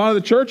leaders in a lot of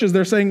the churches,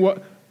 they're saying,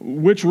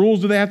 which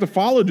rules do they have to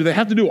follow? Do they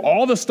have to do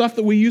all the stuff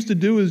that we used to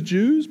do as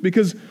Jews?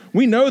 Because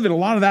we know that a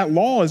lot of that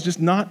law is just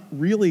not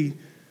really,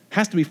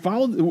 has to be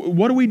followed.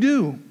 What do we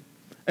do?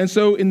 And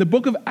so in the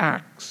book of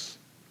Acts,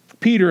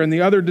 Peter and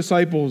the other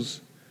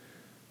disciples,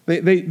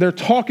 they're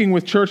talking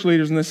with church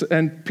leaders in this,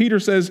 and Peter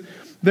says,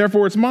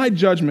 therefore it's my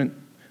judgment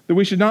that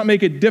we should not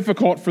make it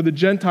difficult for the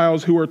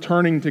Gentiles who are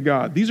turning to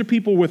God. These are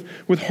people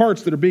with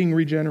hearts that are being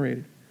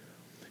regenerated.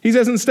 He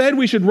says, instead,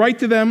 we should write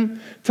to them,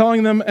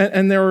 telling them,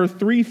 and there are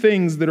three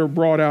things that are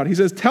brought out. He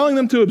says, telling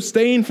them to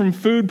abstain from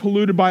food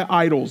polluted by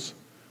idols,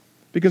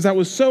 because that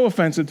was so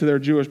offensive to their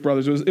Jewish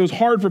brothers. It was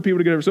hard for people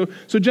to get over.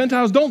 So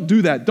Gentiles, don't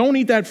do that. Don't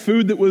eat that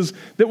food that was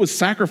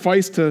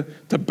sacrificed to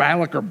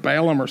Balak or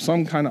Balaam or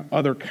some kind of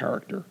other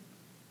character.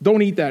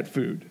 Don't eat that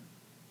food.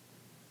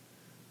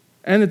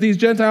 And that these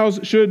Gentiles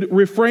should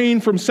refrain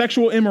from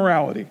sexual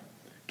immorality.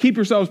 Keep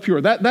yourselves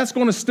pure. That's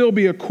going to still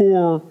be a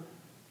core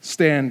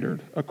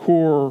standard, a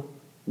core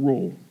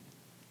rule.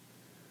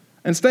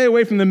 And stay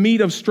away from the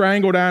meat of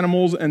strangled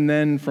animals and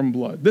then from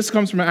blood. This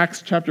comes from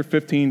Acts chapter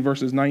 15,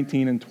 verses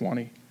 19 and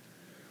 20.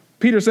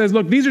 Peter says,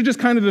 look, these are just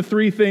kind of the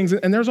three things,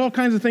 and there's all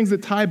kinds of things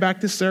that tie back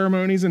to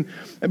ceremonies,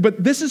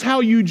 but this is how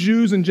you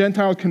Jews and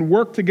Gentiles can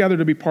work together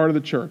to be part of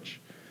the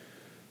church.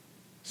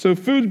 So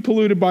food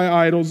polluted by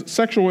idols,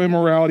 sexual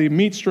immorality,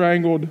 meat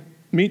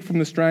from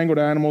the strangled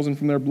animals and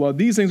from their blood,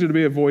 these things are to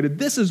be avoided.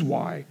 This is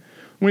why.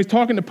 When he's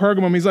talking to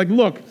Pergamum, he's like,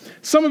 look,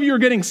 some of you are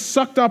getting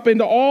sucked up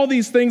into all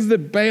these things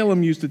that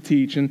Balaam used to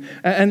teach and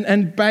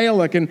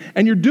Balak,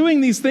 and you're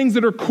doing these things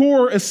that are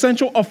core,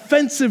 essential,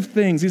 offensive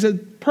things. He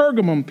said,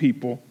 Pergamum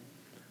people,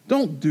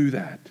 don't do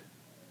that.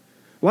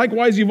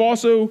 Likewise, you've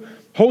also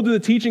hold to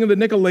the teaching of the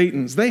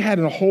Nicolaitans. They had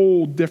a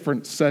whole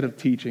different set of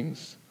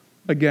teachings.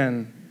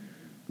 Again,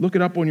 look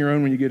it up on your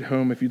own when you get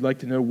home if you'd like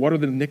to know what are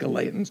the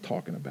Nicolaitans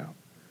talking about.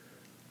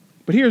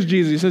 But here's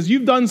Jesus. He says,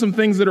 you've done some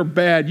things that are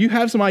bad. You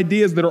have some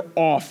ideas that are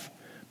off.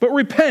 But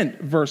repent,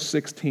 verse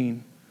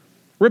 16.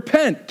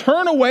 Repent.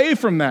 Turn away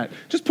from that.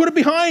 Just put it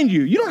behind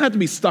you. You don't have to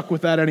be stuck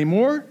with that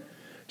anymore.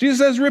 Jesus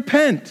says,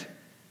 repent.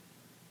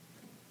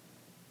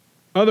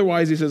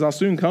 Otherwise, he says, I'll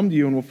soon come to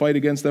you and will fight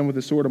against them with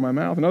the sword of my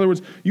mouth. In other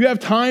words, you have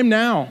time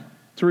now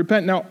to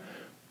repent. Now,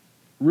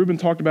 Reuben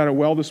talked about it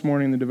well this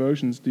morning in the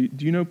devotions. Do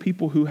you know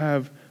people who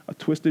have a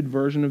twisted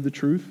version of the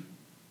truth?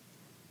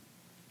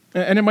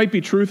 And it might be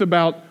truth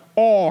about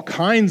all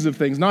kinds of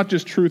things, not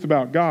just truth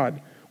about God.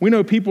 We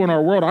know people in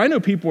our world, I know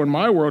people in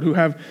my world who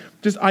have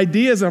just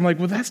ideas, and I'm like,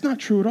 well, that's not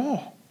true at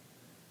all.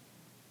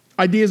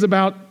 Ideas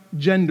about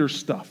gender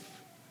stuff.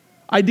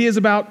 Ideas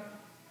about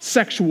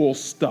sexual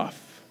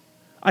stuff.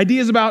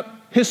 Ideas about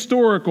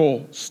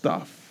historical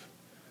stuff.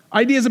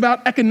 Ideas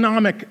about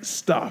economic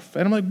stuff.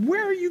 And I'm like,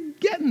 where are you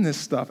getting this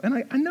stuff?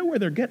 And I know where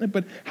they're getting it,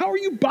 but how are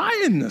you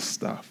buying this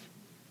stuff?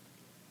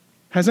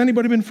 Has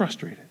anybody been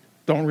frustrated?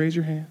 Don't raise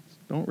your hands.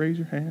 Don't raise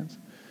your hands.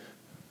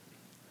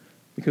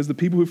 Because the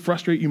people who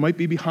frustrate you might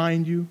be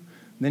behind you, and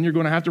then you're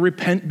going to have to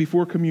repent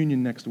before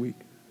communion next week.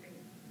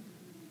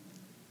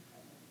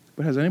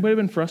 But has anybody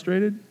been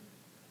frustrated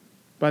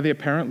by the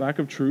apparent lack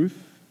of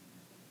truth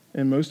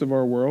in most of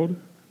our world?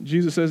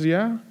 Jesus says,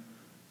 yeah.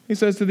 He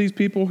says to these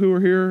people who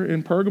are here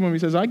in Pergamum, he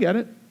says, I get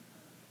it.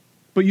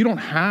 But you don't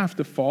have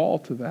to fall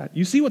to that.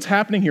 You see what's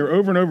happening here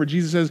over and over.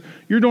 Jesus says,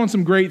 you're doing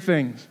some great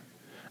things.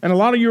 And a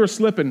lot of you are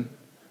slipping,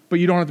 but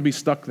you don't have to be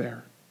stuck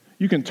there.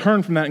 You can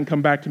turn from that and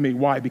come back to me.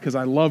 Why? Because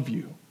I love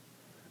you.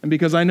 And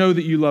because I know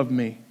that you love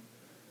me.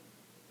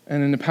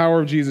 And in the power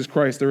of Jesus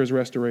Christ, there is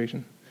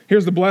restoration.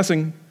 Here's the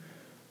blessing.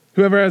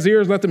 Whoever has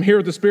ears, let them hear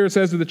what the Spirit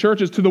says to the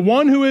churches. To the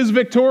one who is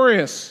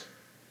victorious,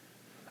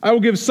 I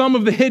will give some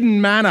of the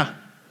hidden manna.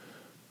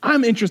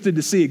 I'm interested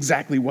to see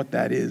exactly what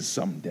that is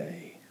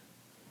someday.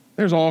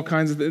 There's all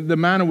kinds of, the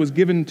manna was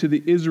given to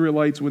the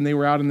Israelites when they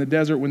were out in the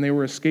desert, when they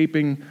were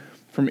escaping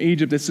from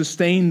Egypt. It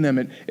sustained them.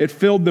 It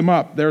filled them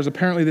up. There's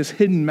apparently this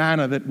hidden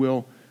manna that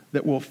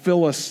will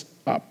fill us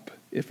up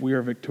if we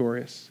are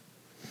victorious.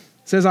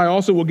 It says, I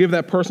also will give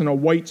that person a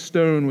white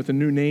stone with a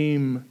new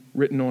name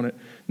written on it,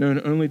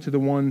 known only to the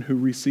one who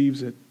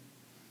receives it.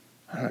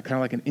 Kind of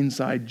like an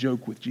inside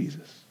joke with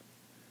Jesus.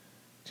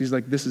 Jesus is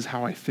like, this is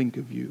how I think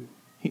of you.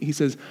 He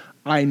says,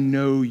 I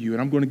know you,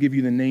 and I'm going to give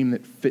you the name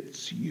that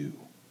fits you.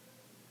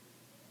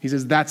 He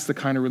says, that's the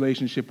kind of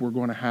relationship we're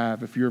going to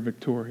have if you're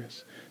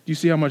victorious. Do you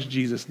see how much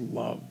Jesus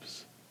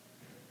loves?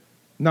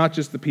 Not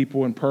just the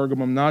people in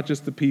Pergamum, not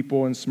just the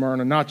people in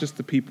Smyrna, not just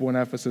the people in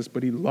Ephesus,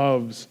 but he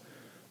loves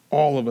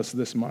all of us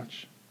this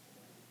much.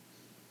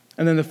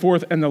 And then the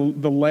fourth and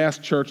the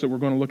last church that we're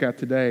going to look at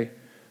today,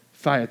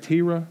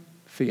 Thyatira,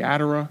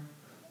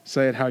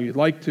 say it how you'd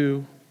like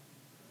to.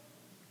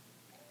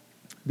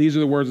 These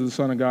are the words of the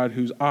Son of God,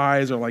 whose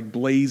eyes are like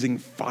blazing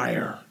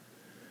fire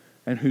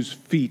and whose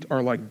feet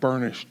are like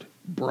burnished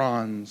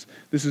bronze.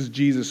 This is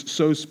Jesus,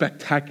 so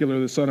spectacular,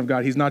 the Son of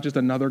God. He's not just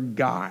another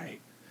guy.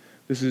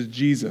 This is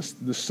Jesus,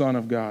 the Son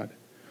of God.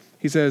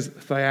 He says,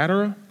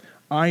 Thyatira,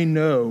 I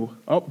know.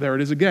 Oh, there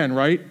it is again,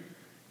 right?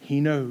 He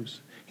knows.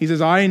 He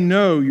says, I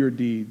know your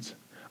deeds.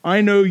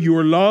 I know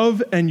your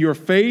love and your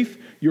faith,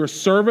 your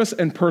service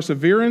and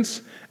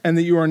perseverance, and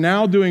that you are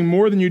now doing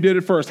more than you did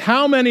at first.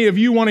 How many of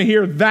you want to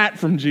hear that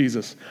from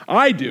Jesus?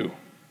 I do.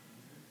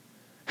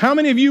 How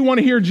many of you want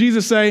to hear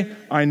Jesus say,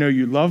 I know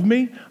you love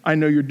me, I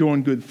know you're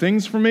doing good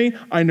things for me,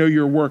 I know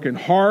you're working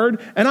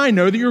hard, and I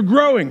know that you're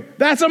growing.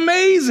 That's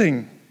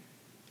amazing.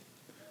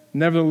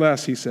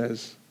 Nevertheless, he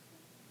says,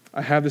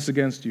 I have this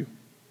against you.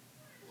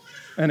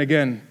 And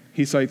again,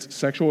 he cites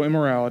sexual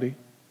immorality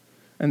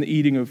and the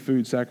eating of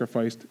food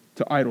sacrificed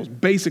to idols.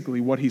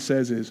 Basically, what he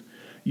says is,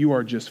 you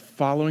are just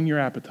following your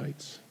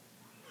appetites.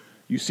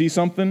 You see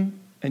something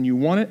and you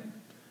want it.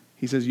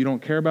 He says, you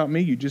don't care about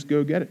me, you just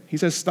go get it. He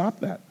says, stop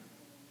that.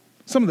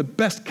 Some of the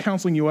best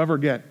counseling you'll ever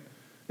get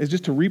is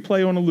just to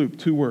replay on a loop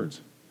 2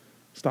 words.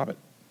 Stop it.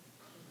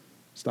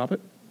 Stop it.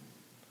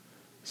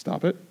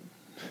 Stop it.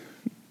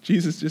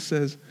 Jesus just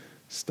says,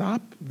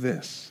 stop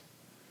this.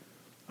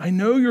 I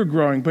know you're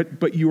growing,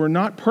 but you are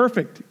not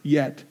perfect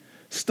yet.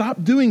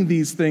 Stop doing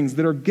these things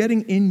that are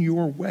getting in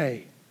your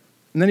way.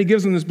 And then he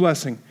gives them this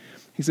blessing.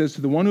 He says,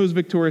 to the one who is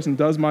victorious and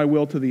does my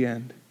will to the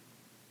end.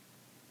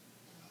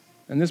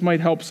 And this might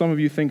help some of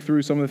you think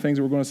through some of the things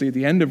that we're going to see at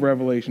the end of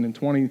Revelation,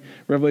 in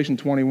Revelation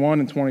 21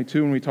 and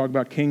 22, when we talk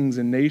about kings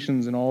and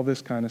nations and all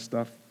this kind of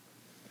stuff.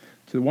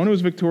 To the one who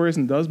is victorious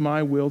and does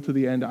my will to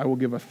the end, I will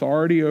give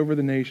authority over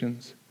the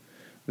nations,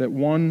 that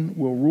one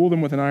will rule them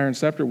with an iron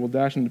scepter, will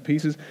dash them to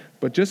pieces.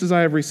 But just as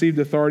I have received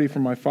authority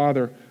from my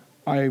Father,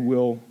 I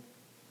will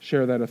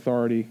share that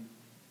authority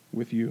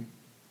with you.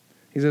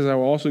 He says, I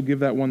will also give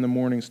that one the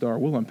morning star.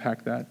 We'll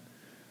unpack that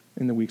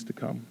in the weeks to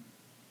come.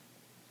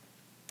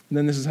 And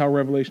then this is how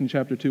Revelation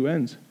chapter 2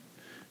 ends.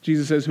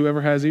 Jesus says,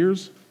 whoever has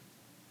ears,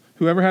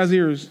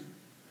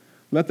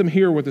 let them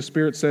hear what the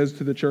Spirit says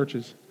to the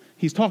churches.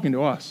 He's talking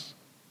to us.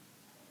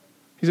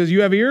 He says,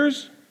 you have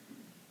ears?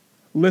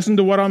 Listen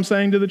to what I'm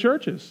saying to the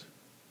churches.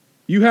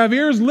 You have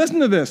ears? Listen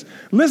to this.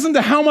 Listen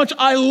to how much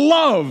I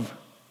love.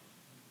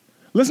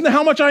 Listen to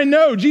how much I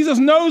know. Jesus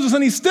knows us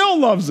and he still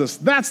loves us.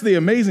 That's the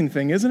amazing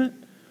thing, isn't it?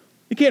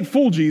 You can't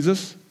fool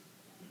Jesus.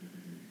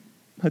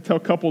 I tell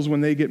couples when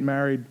they get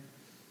married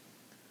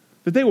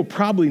that they will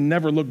probably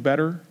never look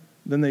better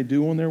than they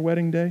do on their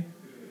wedding day.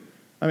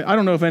 I mean, I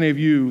don't know if any of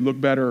you look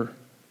better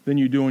than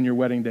you do on your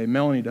wedding day.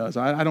 Melanie does.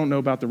 I don't know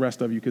about the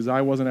rest of you because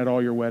I wasn't at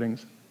all your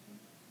weddings.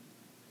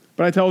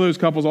 But I tell those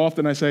couples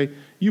often, I say,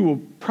 you will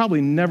probably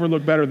never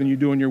look better than you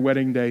do on your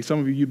wedding day. Some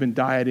of you, you've been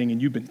dieting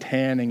and you've been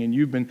tanning and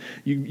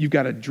you've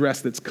got a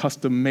dress that's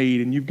custom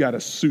made and you've got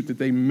a suit that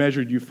they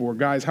measured you for.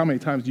 Guys, how many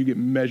times do you get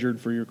measured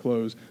for your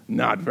clothes?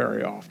 Not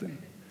very often.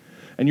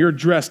 And you're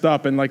dressed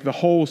up and like the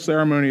whole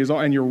ceremony is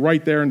all, and you're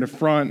right there in the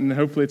front and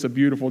hopefully it's a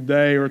beautiful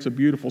day or it's a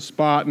beautiful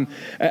spot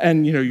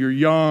and you know, you're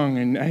young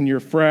and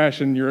you're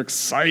fresh and you're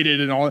excited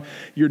and all.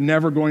 You're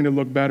never going to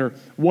look better.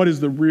 What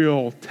is the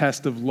real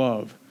test of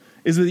love?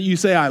 Is it that you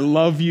say, I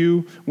love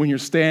you when you're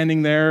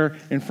standing there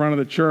in front of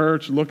the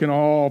church looking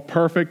all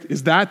perfect?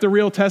 Is that the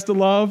real test of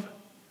love?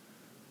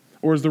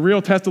 Or is the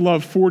real test of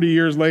love 40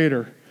 years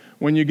later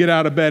when you get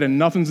out of bed and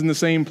nothing's in the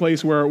same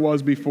place where it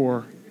was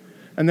before?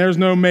 And there's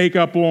no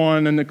makeup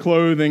on and the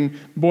clothing,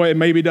 boy, it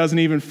maybe doesn't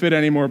even fit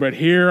anymore, but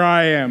here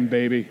I am,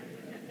 baby.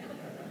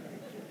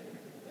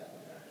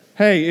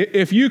 Hey,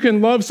 if you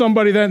can love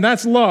somebody, then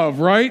that's love,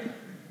 right?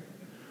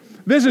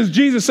 This is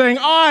Jesus saying,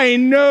 I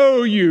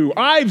know you.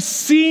 I've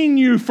seen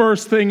you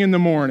first thing in the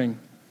morning.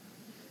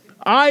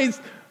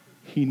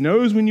 He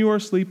knows when you are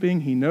sleeping.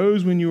 He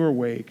knows when you are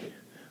awake.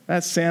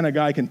 That Santa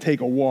guy can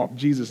take a walk.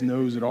 Jesus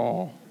knows it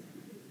all.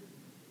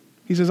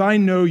 He says, I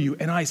know you,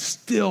 and I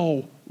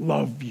still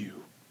love you.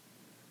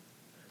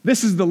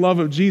 This is the love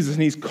of Jesus,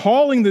 and he's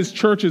calling these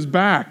churches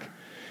back.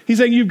 He's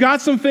saying, you've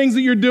got some things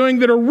that you're doing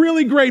that are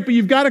really great, but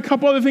you've got a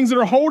couple other things that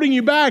are holding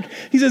you back.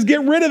 He says,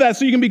 get rid of that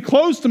so you can be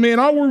close to me, and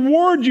I'll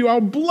reward you.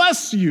 I'll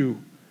bless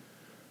you.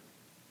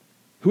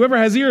 Whoever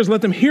has ears,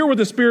 let them hear what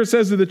the Spirit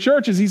says to the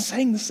churches. He's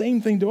saying the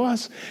same thing to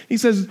us. He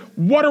says,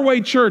 Waterway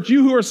Church,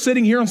 you who are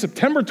sitting here on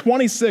September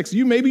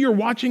 26th, maybe you're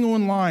watching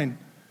online.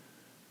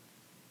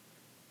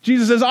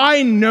 Jesus says,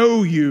 I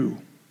know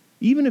you.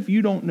 Even if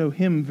you don't know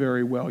him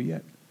very well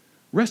yet,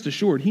 rest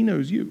assured, he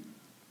knows you.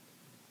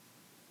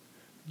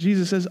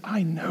 Jesus says,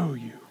 I know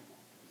you.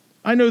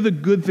 I know the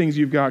good things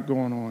you've got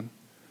going on,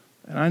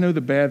 and I know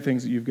the bad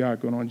things that you've got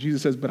going on.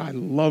 Jesus says, but I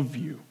love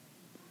you,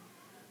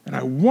 and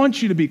I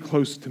want you to be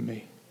close to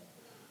me.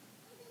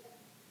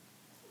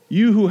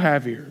 You who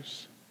have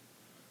ears,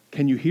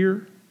 can you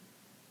hear?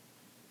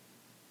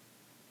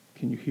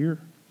 Can you hear?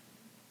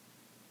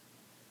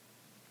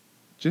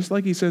 Just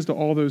like he says to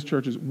all those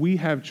churches, we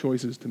have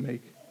choices to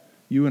make,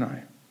 you and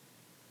I.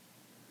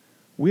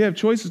 We have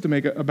choices to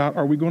make about,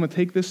 are we going to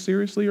take this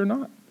seriously or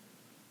not?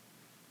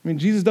 I mean,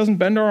 Jesus doesn't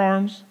bend our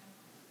arms.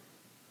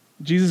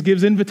 Jesus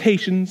gives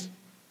invitations.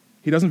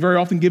 He doesn't very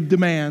often give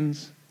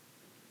demands.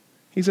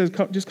 He says,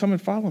 just come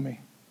and follow me.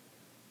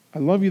 I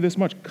love you this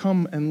much.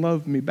 Come and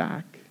love me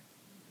back.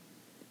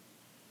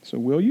 So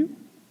will you?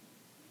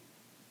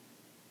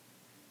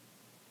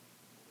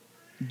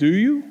 Do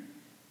you?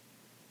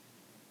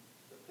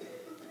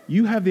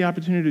 You have the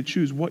opportunity to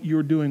choose what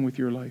you're doing with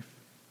your life.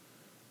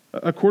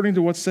 According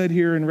to what's said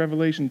here in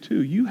Revelation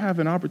 2, you have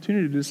an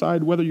opportunity to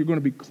decide whether you're going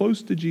to be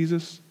close to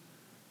Jesus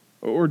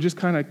or just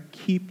kind of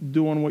keep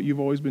doing what you've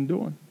always been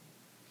doing.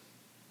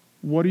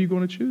 What are you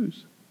going to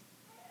choose?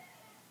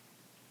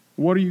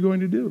 What are you going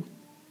to do?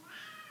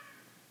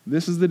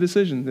 This is the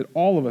decision that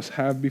all of us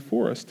have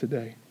before us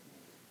today.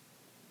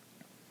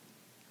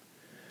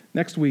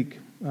 Next week,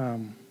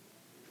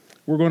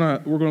 we're going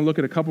to look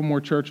at a couple more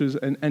churches,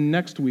 and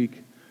next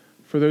week,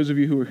 for those of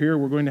you who are here,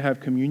 we're going to have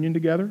communion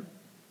together,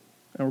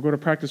 and we're going to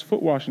practice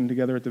foot washing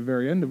together at the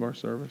very end of our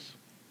service,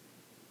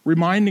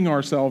 reminding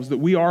ourselves that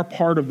we are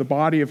part of the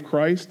body of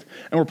Christ,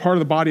 and we're part of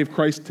the body of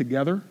Christ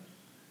together.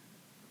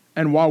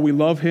 And while we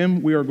love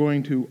him, we are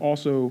going to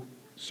also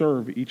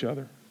serve each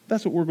other.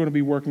 That's what we're going to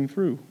be working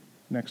through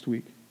next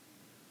week.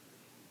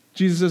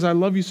 Jesus says, I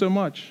love you so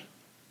much.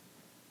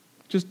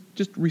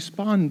 Just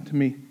respond to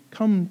me.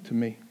 Come to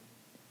me.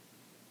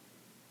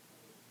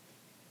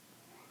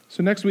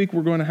 So next week,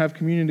 we're going to have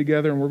communion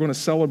together, and we're going to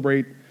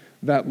celebrate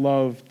that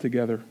love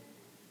together.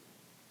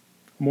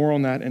 More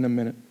on that in a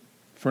minute.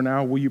 For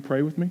now, will you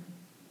pray with me?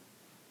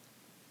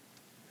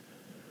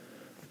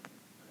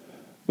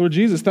 Lord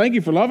Jesus, thank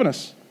you for loving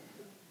us.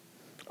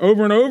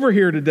 Over and over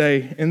here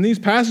today, in these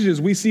passages,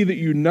 we see that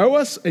you know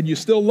us and you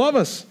still love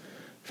us.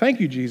 Thank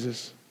you,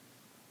 Jesus.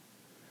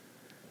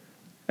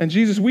 And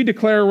Jesus, I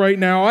declare right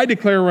now,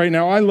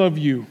 I love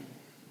you.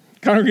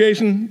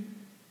 Congregation,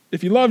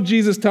 if you love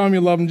Jesus, tell him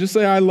you love him. Just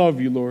say, I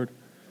love you, Lord.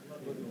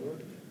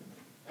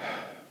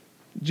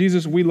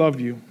 Jesus, we love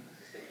you.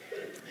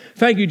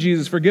 Thank you,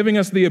 Jesus, for giving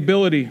us the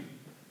ability.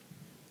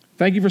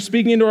 Thank you for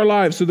speaking into our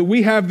lives so that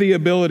we have the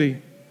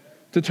ability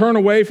to turn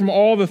away from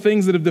all the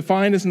things that have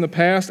defined us in the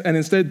past and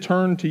instead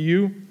turn to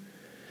you.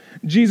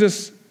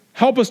 Jesus,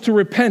 help us to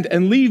repent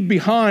and leave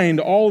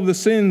behind all of the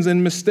sins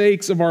and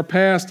mistakes of our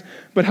past,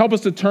 but help us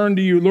to turn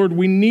to you. Lord,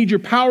 we need your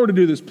power to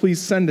do this. Please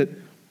send it.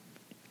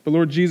 But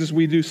Lord Jesus,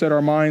 we do set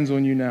our minds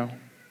on you now.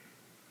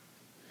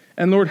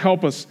 And Lord,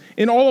 help us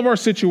in all of our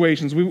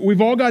situations. We've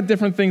all got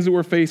different things that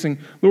we're facing.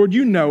 Lord,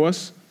 you know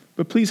us,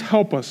 but please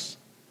help us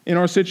in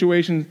our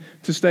situation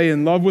to stay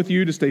in love with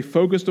you, to stay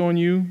focused on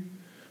you,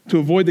 to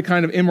avoid the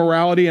kind of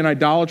immorality and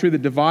idolatry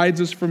that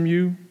divides us from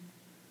you.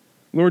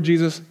 Lord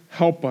Jesus,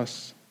 help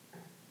us.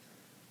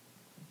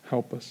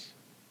 Help us.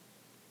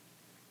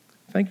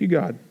 Thank you,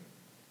 God,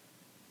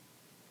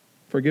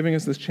 for giving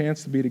us this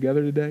chance to be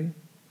together today.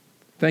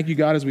 Thank you,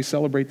 God, as we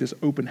celebrate this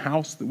open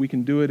house, that we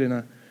can do it in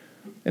a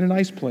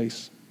nice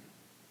place.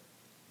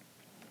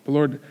 But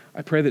Lord,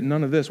 I pray that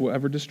none of this will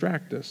ever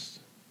distract us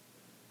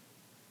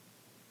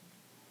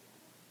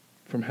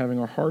from having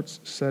our hearts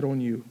set on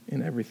you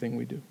in everything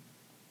we do.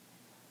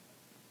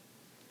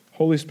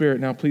 Holy Spirit,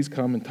 now please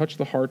come and touch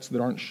the hearts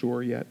that aren't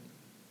sure yet.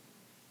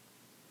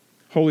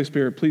 Holy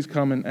Spirit, please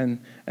come and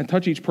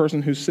touch each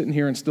person who's sitting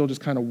here and still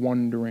just kind of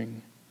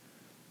wondering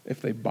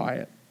if they buy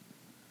it.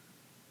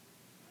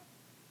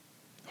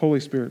 Holy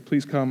Spirit,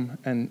 please come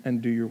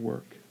and do your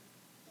work.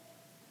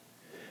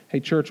 Hey,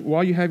 church,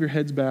 while you have your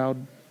heads bowed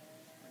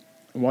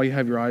and while you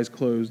have your eyes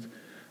closed,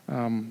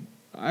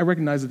 I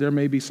recognize that there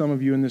may be some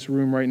of you in this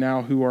room right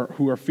now who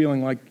are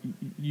feeling like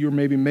you're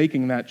maybe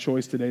making that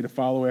choice today to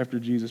follow after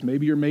Jesus.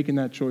 Maybe you're making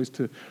that choice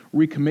to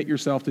recommit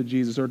yourself to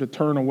Jesus or to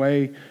turn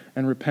away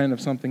and repent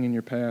of something in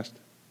your past.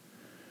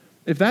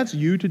 If that's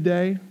you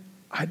today,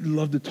 I'd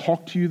love to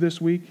talk to you this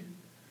week.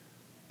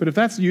 But if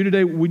that's you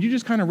today, would you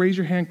just kind of raise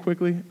your hand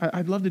quickly?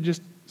 I'd love to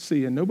just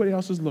see you. Nobody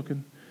else is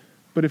looking.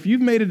 But if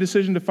you've made a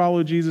decision to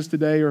follow Jesus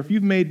today, or if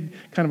you've made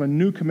kind of a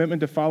new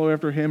commitment to follow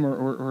after him,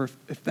 or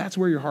if that's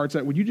where your heart's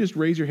at, would you just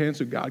raise your hand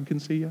so God can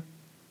see you?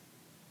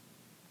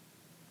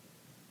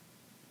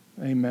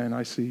 Amen.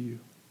 I see you.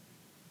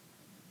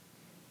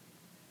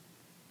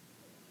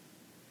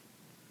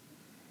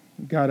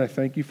 God, I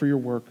thank you for your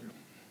work.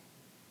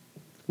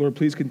 Lord,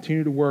 please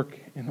continue to work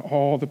in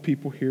all the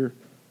people here.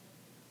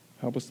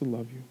 Help us to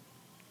love you.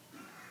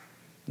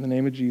 In the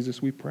name of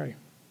Jesus, we pray.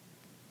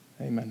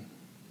 Amen.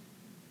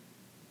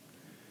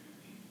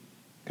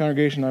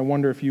 Congregation, I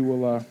wonder if you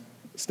will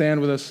stand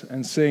with us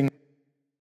and sing.